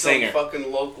was the lead just some singer.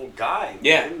 fucking local guy.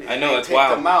 Yeah, man, I and know, they it's picked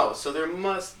wild. him out, so there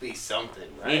must be something,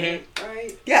 right?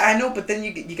 Right? Yeah, I know, but then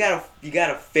you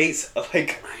gotta face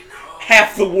like I know.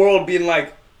 half the world being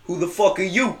like, who the fuck are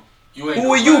you? You ain't Who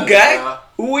no are you, Bradley, guy? bruh.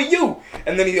 Who are you?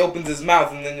 And then he opens his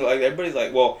mouth, and then like everybody's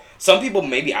like, well, some people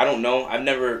maybe, I don't know. I've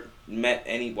never met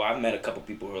any. Well, I've met a couple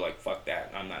people who are like, fuck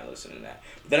that, I'm not listening to that.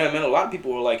 But then I met a lot of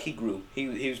people who were like, he grew.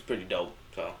 He was pretty dope.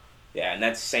 So yeah, and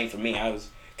that's the same for me. I was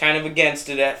kind of against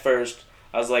it at first.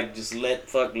 I was like, just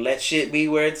let shit be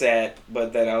where it's at.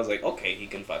 But then I was like, okay, he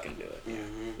can fucking do it.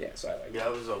 Mm-hmm. Yeah, so I like Yeah,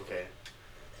 it was okay.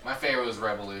 My favorite was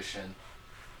Revolution.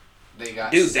 They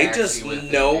got Dude, they sassy just with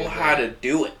it, know dude. how to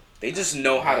do it. They just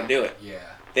know how to do it. Yeah.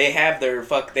 They have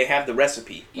the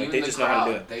recipe. Like Even they the just crowd, know how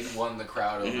to do it. They won the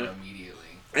crowd over Mhm. immediately.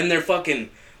 And they're fucking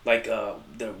like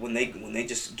when they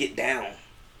just get down.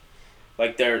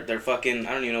 Like they're fucking,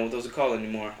 I don't even know what those are called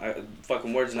anymore.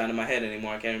 Fucking words not in my head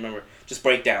anymore. I can't remember. Just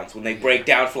breakdowns. When they break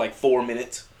down for like 4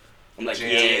 minutes. I'm like,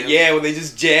 Jam. yeah. When they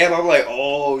just jam, I'm like,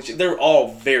 oh shit. They're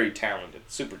all very talented,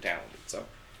 super talented. So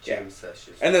yeah. Jam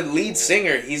sessions. And the lead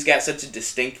singer, he's got such a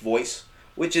distinct voice,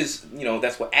 which is,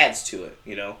 that's what adds to it.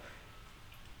 Hell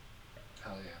yeah.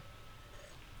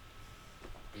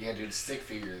 But yeah, dude, Stick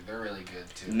Figure, they're really good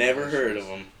too. Never heard of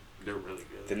them. They're really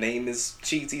good. The name is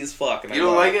cheesy as fuck. And You I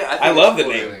don't love like it? I think I it's love the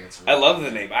cool. name. I think it's I really love cool.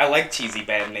 the name. I like cheesy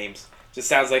band names. Just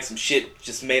sounds like some shit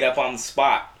just made up on the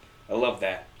spot. I love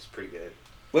that. It's pretty good.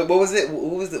 What was it?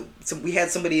 What was it? We had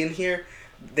somebody in here.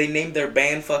 They named their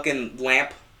band fucking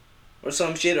Lamp, or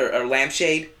some shit, or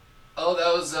Lampshade. Oh,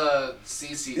 that was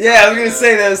CC. Yeah, I was gonna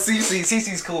say that was CC.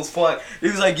 CC's cool as fuck. He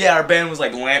was like, yeah, our band was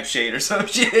like Lampshade or some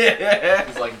shit.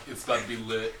 It's like, it's about to be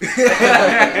lit.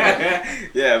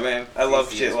 Yeah, man, I love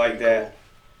CC shit is like pretty that.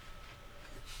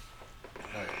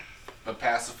 But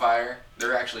Pacifier,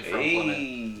 they're actually from Plymouth.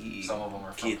 Hey, Some of them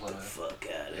are from get the Plymouth. fuck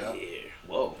out of Yep. here!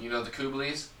 Whoa. You know the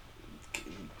Kubleys?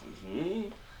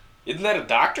 Isn't that a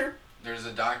doctor? There's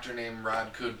a doctor named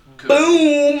Rod Kubley.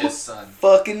 Boom! His son.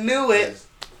 Fucking knew it.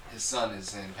 His son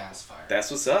is in Pacifier.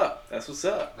 That's what's up. That's what's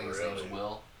up. I think his name's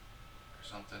Will or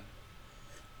something.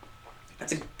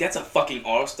 That's a fucking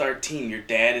all-star team. Your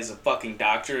dad is a fucking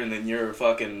doctor, and then you're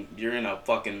in a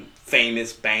fucking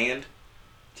famous band.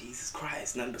 Jesus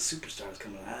Christ, nothing but superstars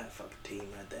coming out of that fucking team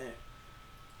right there.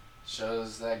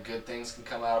 Shows that good things can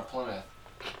come out of Plymouth.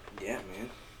 Yeah, man.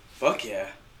 Fuck yeah.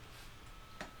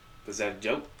 Was that a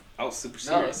joke? I was super No,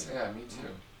 serious. yeah, me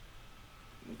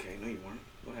too. Okay, no you weren't.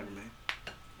 Whatever, man.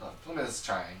 No, Plymouth is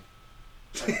trying.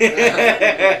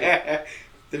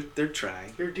 They're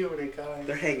trying. You're doing it, guys.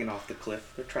 They're hanging off the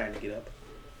cliff. They're trying to get up.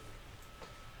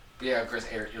 Yeah, of course,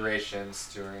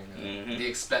 Eration's touring. Mhm. The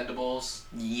Expendables,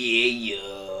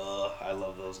 Yeah. I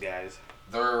love those guys.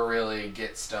 they're a really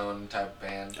get stoned type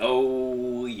band.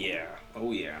 Oh yeah.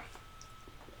 Oh yeah.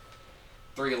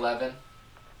 311.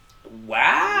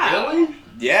 Wow. Really?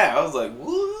 Yeah, I was like,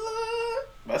 what?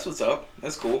 That's what's up.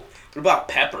 That's cool. What about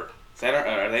Pepper? Is that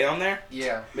are they on there?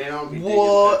 Yeah. Man, I don't be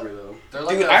What? digging Pepper, though. They're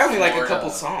like Dude, a I only like a Florida- couple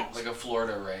songs. Like a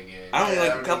Florida reggae. I only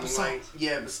like a don't couple even songs.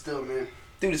 yeah, but still, man.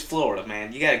 Dude, it's Florida,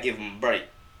 man. You gotta give them a break.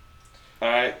 All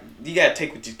right, you gotta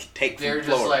take what you can take They're from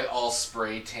just Florida. like all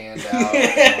spray tanned out. You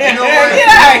know what? Get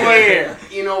out of here.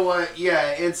 You know what?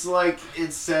 Yeah, it's like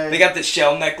it said. They got the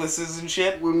shell necklaces and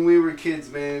shit. when we were kids,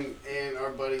 man, and our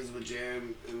buddies would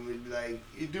jam, and we'd be like,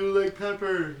 "You do like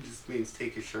Pepper?" It just means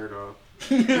take your shirt off.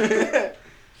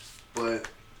 But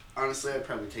honestly, I'd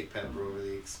probably take Pepper over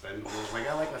the Expendables. Like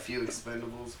I like a few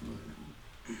Expendables,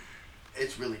 but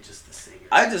it's really just the singer.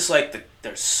 I just like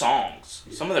their songs.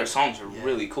 Some of their songs are Yeah.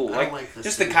 really cool. I Like, don't like the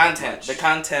just the singer that content. much. The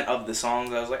content of the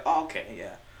songs. I was like, oh, okay,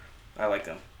 yeah, I like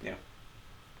them. Yeah.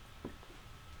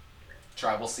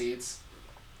 Tribal Seeds.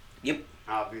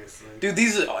 Obviously. Dude,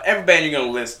 these are every band you're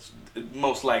gonna list.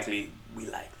 Most likely, we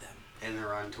like them. And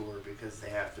they're on tour because they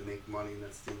have to make money, and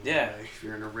that's the only Yeah. way if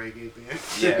you're in a reggae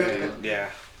band. Yeah.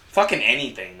 Fucking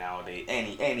anything nowadays.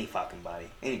 Any fucking body.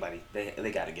 Anybody.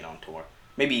 They gotta get on tour.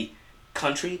 Maybe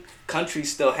country. Country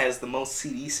still has the most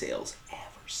CD sales ever.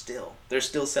 Still. They're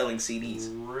still selling CDs.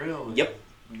 Really?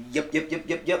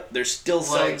 Yep. They're still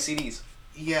selling CDs.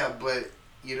 Yeah, but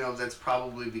you know that's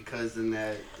probably because then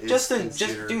that is Just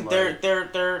considered, dude, like,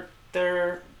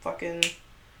 they're fucking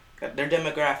their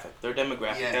demographic.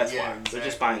 Yeah, That's yeah, why they're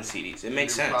just exactly. buying CDs. It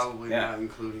makes they're sense. Probably Yeah. not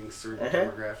including certain Uh-huh.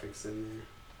 demographics in there.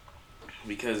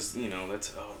 Because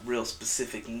that's a real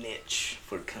specific niche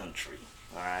for country.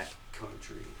 All right.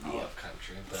 Country. I Yeah. love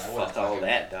country, but I Fuck wouldn't all fucking-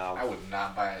 that, dog. I would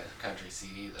not buy a country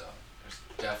CD though. There's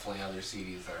definitely other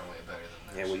CDs that are way better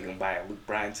than Yeah, that. well, you can buy a Luke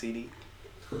Bryan CD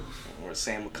or a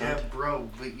Sam McCunt. Yeah, bro,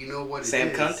 but you know what Sam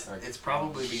it is? Cunt? It's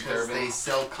probably Keith because Urban. they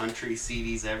sell country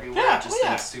CDs everywhere, Yeah, just oh,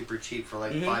 yeah. like super cheap for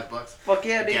like Mhm. $5. Fuck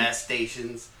yeah, dude. Gas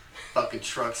stations, fucking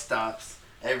truck stops,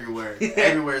 everywhere.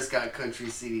 Everywhere's got country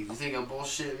CDs. You think I'm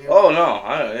bullshitting you? Oh no,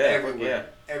 I don't. Yeah, fuck everywhere.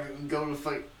 Go to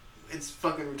fuck. It's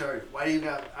fucking retarded. Why do you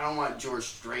got? I don't want George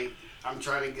Strait. I'm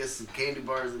trying to get some candy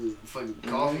bars and fucking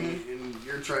coffee, and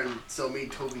you're trying to sell me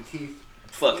Toby Keith.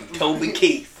 yeah. Fucking Toby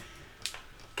Keith.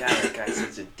 God, that guy's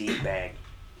such a D-bag.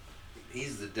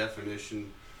 He's the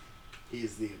definition.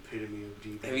 He's the epitome of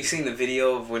D. Have you seen the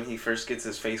video of when he first gets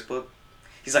his Facebook?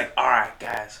 He's like, all right,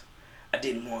 guys, I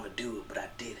didn't want to do it, but I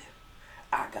did it.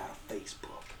 I got a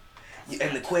Facebook.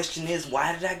 And the question is,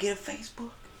 why did I get a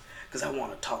Facebook? Because I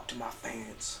want to talk to my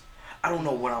fans. I don't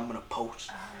know what I'm going to post.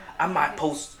 I might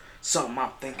post something I'm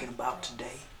thinking about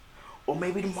today. Or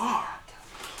maybe tomorrow.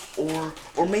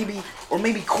 Or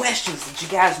maybe questions that you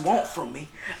guys want from me.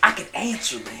 I can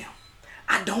answer them.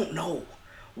 I don't know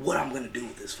what I'm going to do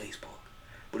with this Facebook.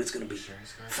 But it's going to be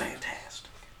fantastic.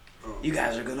 You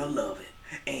guys are going to love it.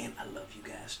 And I love you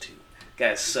guys too.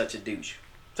 Guy's such a douche.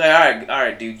 So,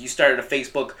 alright, dude. You started a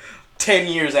Facebook 10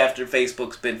 years after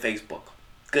Facebook's been Facebook.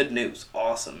 Good news.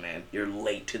 Awesome, man. You're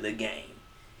late to the game.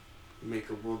 Make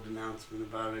a world announcement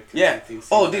about it. 'Cause Yeah. he thinks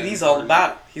Oh, he's dude, that he's all important.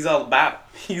 about it. He's all about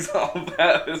it. He's all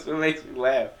about it. That's what makes me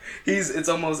laugh. It's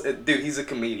almost, dude, he's a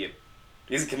comedian.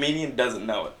 He's a comedian, doesn't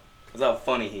know it. That's how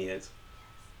funny he is.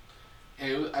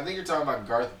 Hey, I think you're talking about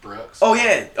Garth Brooks. Oh,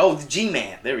 yeah. Oh, the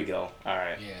G-Man. There we go. All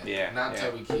right. Yeah. Not yeah.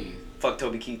 Toby Keith. Fuck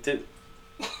Toby Keith, too.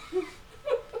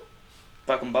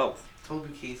 Fuck them both. Toby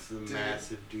Keith's a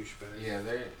massive douchebag. Yeah,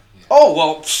 they're. Yeah. Oh,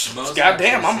 well, Most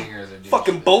goddamn, country I'm singers are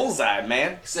fucking douchebags. bullseye,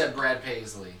 man. Except Brad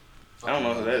Paisley. I don't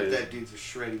know who that is. That dude's a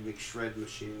shreddy McShred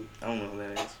machine. I don't know who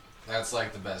that is. That's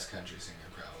like the best country singer,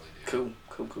 probably, dude.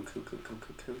 Cool.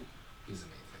 He's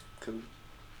amazing. Cool.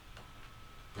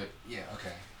 But yeah,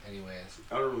 okay. Anyways,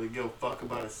 I don't really give a fuck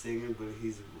about a singer, but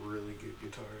he's a really good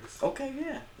guitarist. Okay,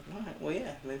 yeah. All right. Well,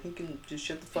 yeah. Then he can just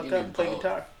shut the fuck can up do and play both.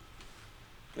 guitar.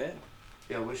 Yeah.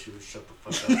 Yeah, I wish he would shut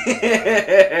the fuck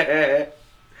up.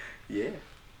 Yeah.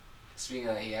 speaking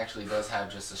of that, he actually does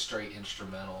have just a straight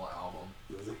instrumental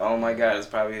album. Oh my god, it's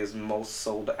probably his most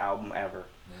sold album ever.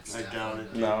 It's I doubt definitely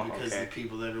it. the- No, because okay. the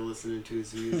people that are listening to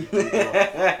his music don't give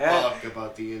a fuck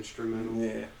about the instrumental.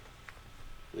 Yeah.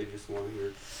 They just want to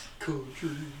hear country.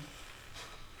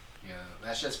 Yeah,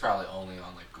 that shit's probably only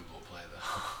on like Google Play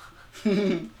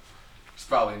though. It's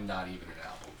probably not even an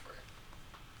album for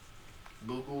it.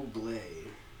 Google Play.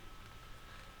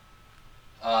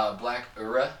 Black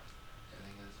Ura, I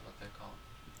think is what they're called.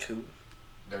 Cool.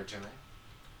 They're Jimmy.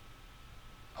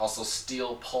 Also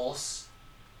Steel Pulse,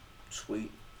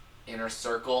 Sweet. Inner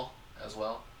Circle as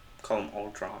well. Call him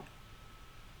Ultron.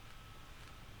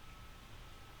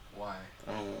 Why?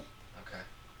 I don't know. Okay.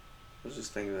 I was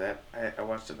just thinking of that. I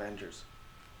watched Avengers.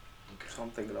 Okay. So I'm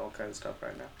thinking all kinds of stuff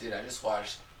right now. Dude, I just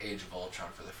watched Age of Ultron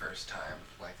for the first time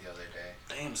like the other day.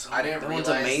 Damn, son. I didn't that realize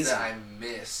one's amazing. that I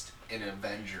missed an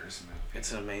Avengers movie.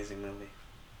 It's an amazing movie.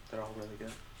 They're all really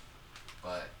good.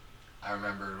 But I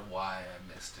remembered why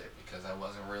I missed it because I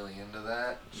wasn't really into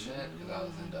that shit because I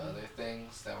was into other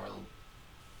things that were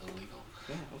illegal.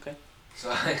 Yeah, okay.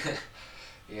 So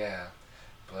yeah,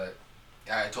 but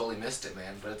I totally missed it,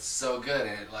 man. But it's so good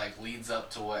and it like leads up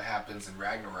to what happens in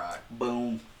Ragnarok.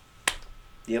 Boom.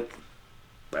 Yep.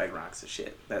 Ragnarok's the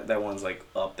shit. That one's like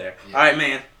up there. Yeah. Alright,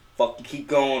 man. Fucking keep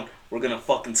going. We're gonna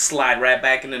fucking slide right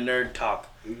back into nerd talk.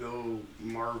 You know,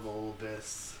 Marvel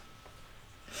this.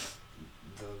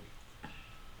 The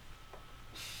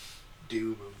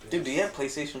doom of this. Dude, do you have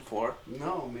PlayStation 4?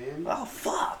 No, man. Oh,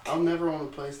 fuck. I'll never own a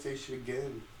PlayStation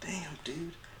again. Damn, dude.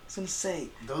 I was gonna say,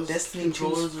 Those Destiny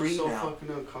controllers 2's are free so now. fucking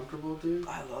uncomfortable, dude.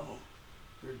 I love them.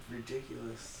 They're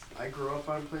ridiculous. I grew up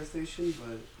on PlayStation,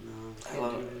 but no, I can't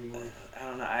love do it anymore. I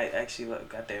don't know. I actually love.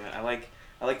 God damn it. I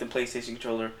like the PlayStation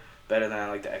controller, better than I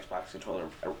like the Xbox controller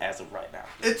as of right now.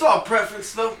 It's all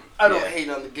preference though. I don't Yeah. hate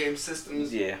on the game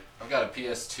systems. Yeah, I've got a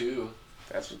PS2.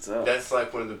 that's what's up. That's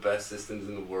like one of the best systems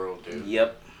in the world, dude.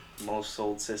 Yep, most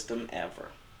sold system ever.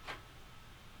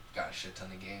 Got a shit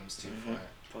ton of games too Mhm. for it.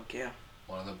 Fuck yeah.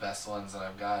 One of the best ones that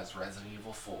I've got is Resident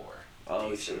Evil 4. Oh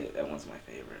Decent. shit, that one's my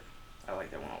favorite. I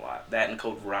like that one a lot. That and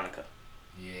Code Veronica.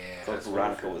 Yeah. Code that's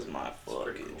Veronica wonderful. was my It's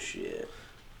pretty fucking cool. shit.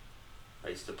 I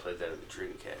used to play that in the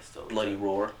Dreamcast. All the Bloody time.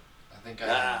 Roar. I think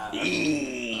Ah. I.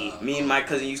 Me and my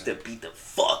cousin used to beat the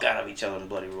fuck out of each other in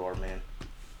Bloody Roar, man.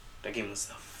 That game was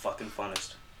the fucking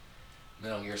funnest.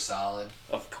 Metal Gear Solid.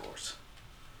 Of course.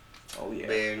 Oh yeah.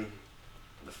 Man,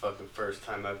 the fucking first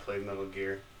time I played Metal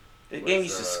Gear, That was, game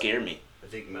used to scare me. I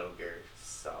think Metal Gear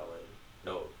Solid.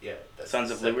 No, yeah, that's Sons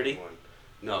the of second Liberty? one.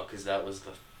 No, because that was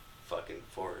the fucking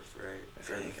fourth, right?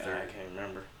 I Or the think I third. can't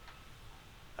remember.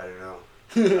 I don't know.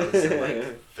 I was in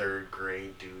like third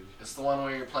grade, dude. It's the one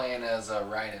where you're playing as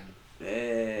Raiden.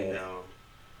 Yeah. No,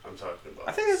 I'm talking about.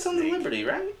 I think it's Sons of Snake. Liberty,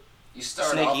 right? You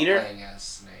start Snake off Eater? playing as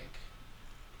Snake.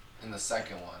 In the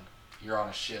second one, you're on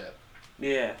a ship.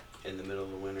 Yeah. In the middle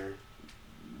of the winter.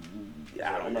 Is I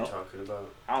that don't what know. You're talking about.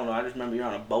 I don't know. I just remember you're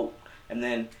on a boat, and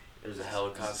then There's a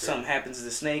helicopter. something happens to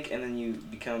the snake, and then you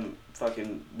become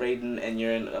fucking Raiden, and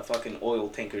you're in a fucking oil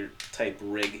tanker type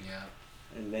rig, Yeah.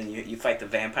 and then you fight the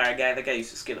vampire guy. That guy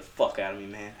used to scare the fuck out of me,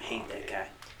 man. I hate that guy.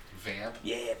 Vamp.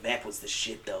 Yeah, Vamp was the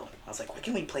shit though. I was like, why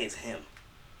can't we play as him?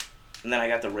 And then I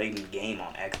got the Raiden game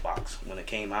on Xbox when it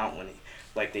came out. When it,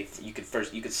 like you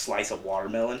could slice a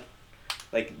watermelon.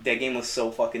 Like that game was so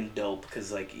fucking dope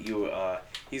because like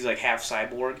he's like half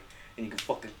cyborg and you could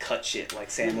fucking cut shit like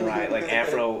samurai, like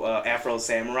Afro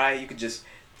samurai. You could just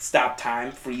stop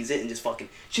time, freeze it, and just fucking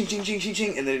ching ching ching ching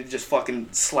ching, and then it just fucking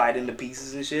slide into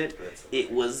pieces and shit. That's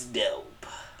It was dope.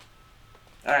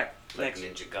 All right, like next.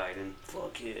 Ninja Gaiden.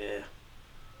 Fuck yeah.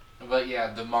 But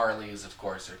yeah, the Marleys, of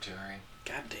course, are touring.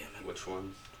 God damn it. Which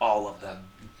ones? All of them.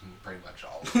 Pretty much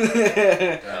all of them.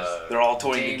 There's They're all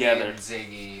touring Damien, together.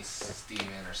 Ziggy, Steven,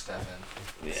 or Stefan.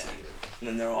 Yeah. And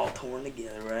then they're all touring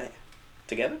together, right?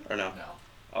 Together or no? No.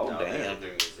 Oh no, damn.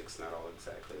 Their music's not all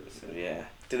exactly the same. Yeah.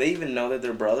 Do they even know that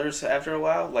they're brothers after a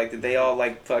while? Like, did they all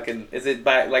like fucking? Is it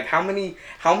by like how many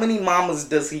mamas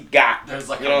does he got? There's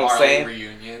like You know a what I'm Marley saying?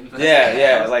 reunion.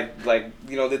 Yeah. Like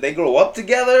did they grow up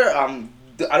together?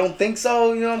 I don't think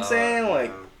so. You know what I'm saying?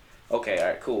 Like, No, okay, all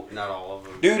right, cool. not all of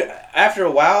them. Dude, after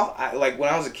a while, like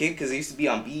when I was a kid, because I used to be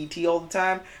on BET all the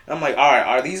time, and I'm like, all right,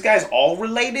 are these guys all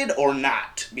related or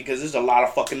not? Because there's a lot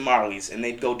of fucking Marleys, and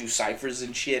they'd go do ciphers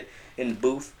and shit in the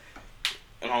booth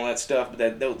and all that stuff.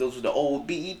 But those were the old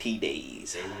BET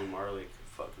days. Damian Marley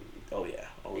could fucking. Oh yeah,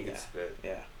 oh He yeah, can spit.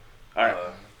 yeah. All right,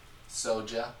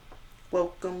 Soja.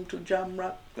 welcome to Jam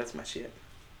Rock. That's my shit.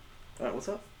 All right, what's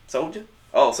up, Soldier?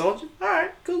 Oh, Soldier. All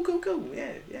right, cool.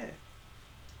 Yeah.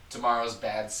 Tomorrow's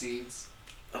Bad Seeds.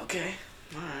 Okay,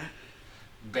 all right.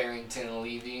 Barrington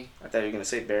Levy. I thought you were gonna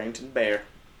say Barrington Bear.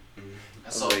 I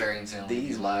was saw like, Barrington Levy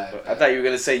These live. motherfuckers. I thought you were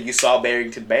gonna say you saw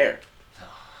Barrington Bear.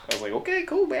 I was like, okay,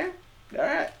 cool, man. All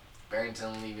right.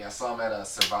 Barrington Levy. I saw him at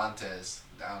Cervantes,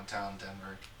 downtown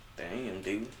Denver. Damn,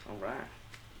 dude. All right.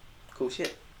 Cool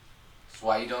shit. That's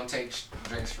why you don't take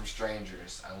drinks from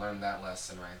strangers. I learned that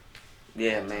lesson, right?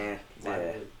 Yeah, man. Why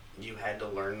Yeah. did you had to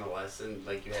learn the lesson?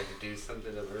 Like you had to do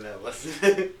something to learn that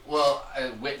lesson? Well, I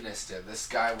witnessed it. This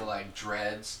guy with like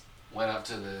dreads went up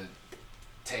to the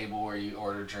table where you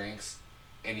order drinks,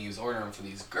 and he was ordering for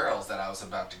these girls that I was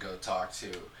about to go talk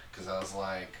to, because I was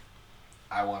like,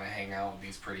 I want to hang out with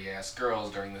these pretty ass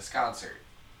girls during this concert.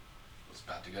 I was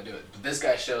about to go do it, but this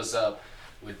guy shows up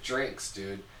with drinks,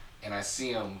 dude, and I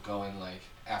see him going like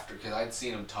after, because I'd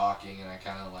seen him talking, and I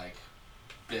kind of like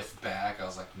biffed back. I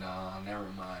was like, nah, never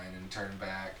mind, and turned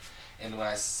back. And when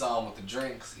I saw him with the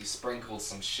drinks, he sprinkled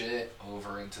some shit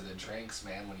over into the drinks,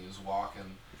 man, when he was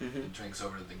walking the drinks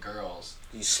over to the girls.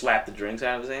 You slap the drinks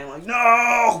out of his hand like,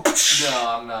 no! No,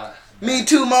 I'm not. Me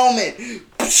too moment!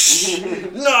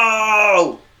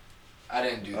 No! I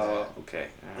didn't do that. Oh, okay.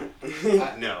 All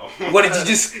right. No. What did you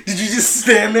just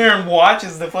stand there and watch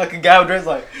as the fucking guy with dreads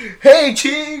like, hey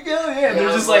chico, yeah, and they're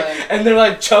Yeah, just I was like, like- and they're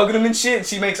like chugging them and shit, and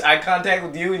she makes eye contact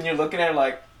with you, and you're looking at her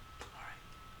like, alright,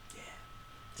 yeah.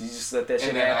 Did you just let that shit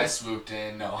And then I happen? swooped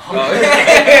in. No.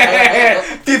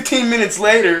 Oh. 15 minutes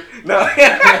later, no.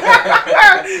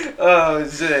 Oh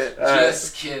shit.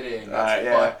 Just kidding. That's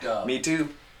fucked up. Me too.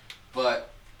 But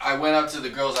I went up to the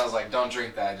girls. I was like, "Don't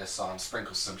drink that." I just saw him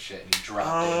sprinkle some shit, and he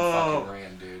dropped it and fucking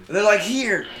ran, dude. And they're like,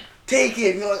 here, take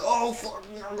it. And you're like, oh fuck,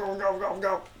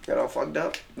 go. Got all fucked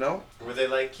up? No? Were they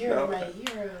like, you're No. my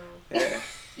hero? Yeah.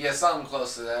 Yeah, something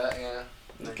close to that. Yeah.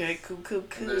 Okay, cool.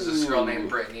 And there's this girl named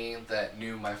Brittany that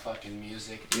knew my fucking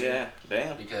music. Dude, Yeah,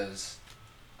 damn. Because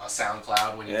on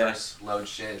SoundCloud, when you first load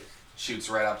shit, shoots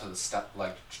right up to the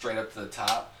like straight up to the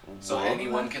top, so Whoa.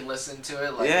 anyone can listen to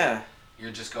it. Like, Yeah.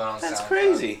 you're just going on That's SoundCloud.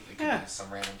 crazy. It could Yeah. be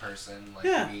some random person like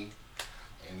Yeah. me,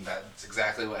 and that's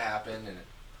exactly what happened, and it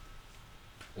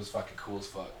was fucking cool as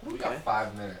fuck. We got Okay.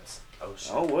 5 minutes. Oh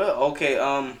shit. Oh well, okay.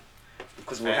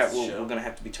 Because Fast we're show. gonna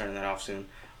have to be turning that off soon.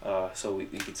 So we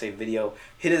could say video.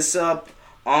 Hit us up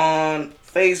on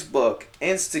Facebook,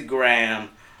 Instagram,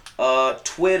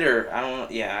 Twitter. I don't know.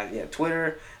 Yeah,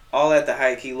 Twitter. All at the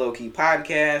High Key Low Key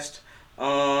Podcast.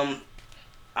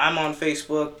 I'm on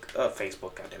Facebook.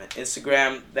 Goddammit.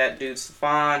 Instagram. That dude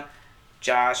Stefan.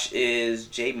 Josh is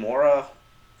J Mora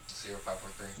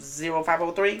 0543.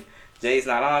 0503. Jay's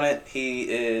not on it. He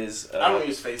is. I don't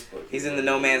use Facebook. He's in the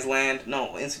no man's land. No,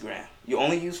 Instagram. You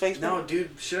only use Facebook? No,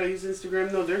 dude. Should I use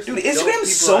Instagram? No, there's Dude, some dope Instagram people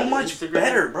is so on much Instagram.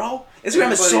 better, bro.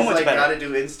 Instagram is so Everybody's, much like, better. Gotta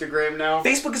do Instagram now.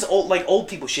 Facebook is old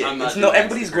people shit. I'm not It's doing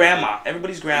everybody's Instagram. grandma.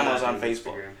 Everybody's grandma's I'm on not doing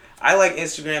Facebook. Instagram. I like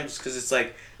Instagram just because it's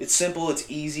like it's simple, it's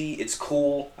easy, it's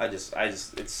cool. I just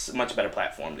it's a much better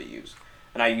platform to use,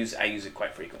 and I use it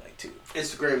quite frequently too.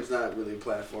 Instagram's not really a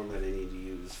platform that I need to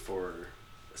use for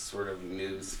sort of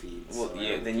news feeds. Well, so I yeah,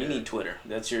 don't then you care. need Twitter.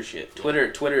 That's your shit.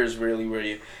 Twitter is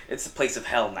really it's the place of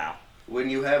hell now. When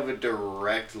you have a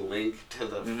direct link to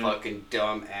the Mhm. fucking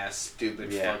dumb ass,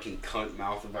 stupid Yeah. fucking cunt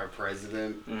mouth of our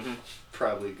president, Mhm.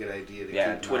 probably a good idea to Yeah,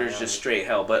 keep an Twitter's eye just on it. straight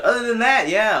hell. But other than that,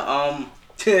 yeah,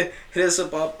 hit us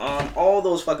up on all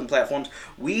those fucking platforms.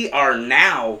 We are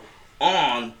now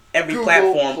on every Google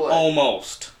platform Play.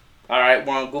 almost. All right,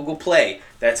 we're on Google Play.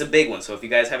 That's a big one. So if you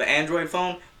guys have an Android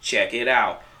phone, check it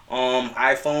out.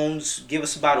 iPhones, give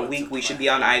us about a What's week. a We should be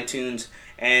on iTunes,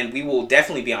 and we will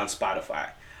definitely be on Spotify.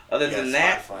 Other Yeah, than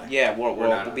that, Spotify. yeah, We're we'll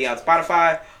not be on on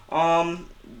Spotify.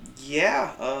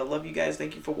 Yeah, love you guys.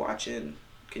 Thank you for watching.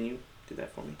 Can you do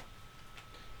that for me?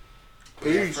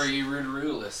 Peace. For you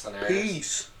Rude listeners.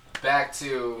 Peace. Back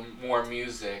to more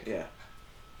music. Yeah.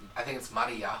 I think it's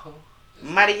Mariahu.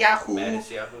 Mariahu.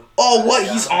 Mattis Yahoo. Oh, what?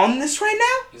 He's on this right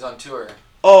now? He's on tour.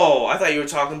 Oh, I thought you were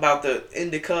talking about the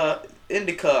Indica.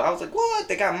 I was like, what?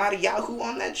 They got Mariahu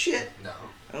on that shit? No.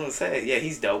 I was gonna say, yeah,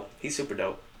 he's dope. He's super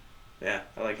dope. Yeah,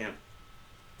 I like him.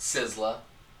 Sizzla.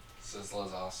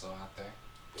 Sizzla's also out there.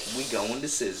 We going to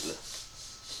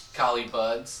Sizzler. Kali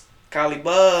Buds Collie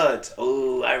Buds.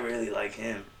 Oh, I really like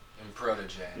him. and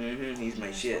Protege. He's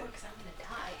my shit. Because I'm gonna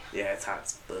die. Yeah, it's hot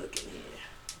as fuck in here.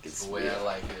 It's the way I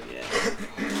like it.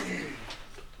 Yeah.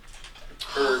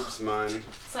 Herbs, man.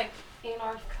 It's like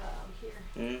Antarctica out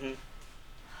here.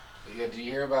 Yeah, did you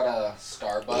hear about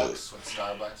Starbucks? What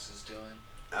Starbucks is doing?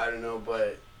 I don't know,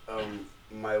 but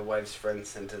my wife's friend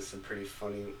sent us a pretty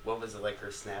funny. What was it, like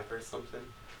her snap or something?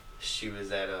 She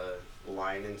was at a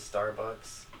line in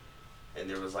Starbucks, and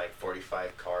there was like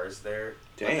 45 cars there.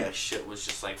 Damn. And that shit was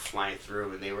just like flying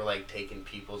through, and they were like taking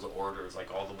people's orders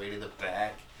like all the way to the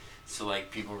back. So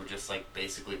like people were just like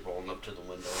basically rolling up to the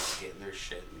windows, getting their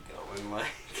shit and going like.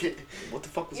 What the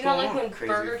fuck was You know, going like on? when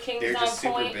Crazy. Burger King's They're on just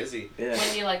super point, busy. Yeah.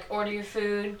 when you like order your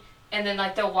food, and then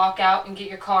like they'll walk out and get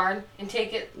your card and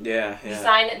take it, Yeah, you yeah.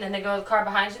 sign it, and then they go to the car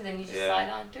behind you, then you just Yeah. slide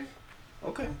on through.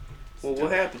 Okay. Well,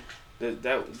 what happened? That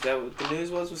what the news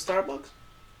was with Starbucks?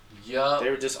 Yup. They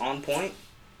were just on point?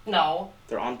 No.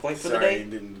 They're on point for Sorry,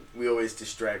 the day? we always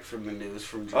distract from the news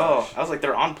from Oh, Josh. I was like,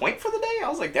 they're on point for the day? I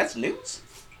was like, that's news?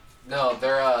 No,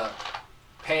 they're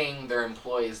paying their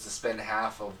employees to spend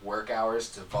half of work hours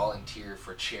to volunteer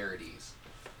for charities.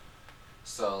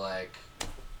 So like,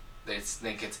 they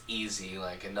think it's easy,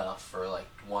 like enough for like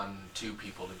 1-2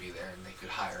 people to be there, and they could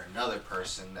hire another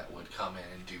person that would come in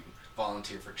and do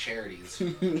volunteer for charities. So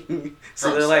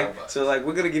From they're like, Starbucks.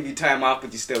 we're gonna give you time off,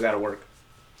 but you still gotta work.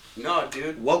 No,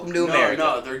 dude. Welcome to America.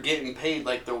 No, they're getting paid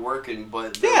like they're working,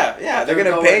 but Yeah, they're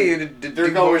gonna pay you to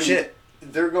do more shit.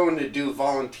 They're going to do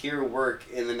volunteer work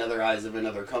in the eyes of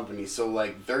another company. So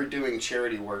like they're doing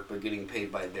charity work, but getting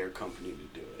paid by their company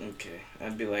to do it. Okay,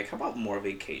 I'd be like, how about more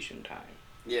vacation time?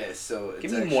 Yeah, so it's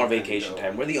Give me actually more kinda vacation dope.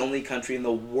 time. We're the only country in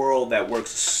the world that works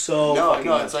so No, fucking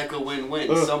no, much. it's like a win-win.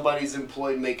 Ugh. Somebody's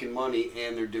employed making money,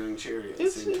 and they're doing charity at the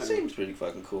same It time. seems pretty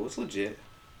fucking cool. It's legit.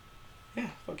 Yeah,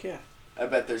 fuck yeah. I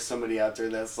bet there's somebody out there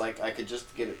that's like, I could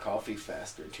just get a coffee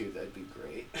faster too. That'd be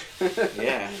great.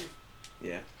 Yeah.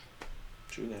 Yeah.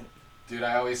 True that. Dude,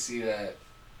 I always see that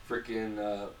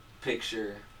freaking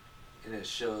picture, and it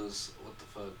shows what the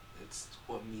fuck. It's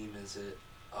what meme is it?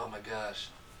 Oh my gosh.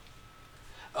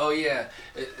 Oh yeah,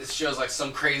 it shows like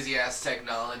some crazy ass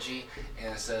technology,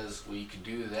 and it says, well, you can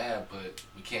do that, but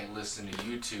we can't listen to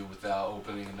YouTube without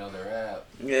opening another app.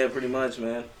 Yeah, pretty much,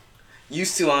 man.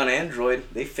 Used to on Android.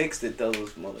 They fixed it though,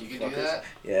 those motherfuckers. You can do that?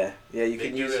 Yeah. You They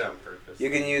can do use it on purpose. You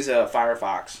can use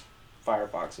Firefox.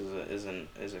 Firefox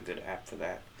is a good app for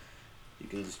that. You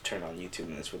can just turn on YouTube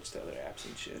and then switch to other apps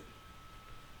and shit.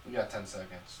 We got 10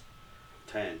 seconds.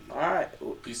 10. All right.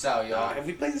 Peace out, y'all. Have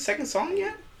we played the second song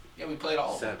yet? Yeah, we played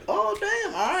all of them. 7. Oh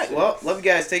damn! All right. Well, love you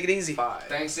guys. Take it easy. 5.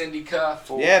 Thanks, Indica.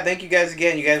 4. Yeah. Thank you guys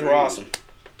again. You guys were 3, awesome.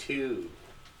 2.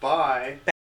 Bye.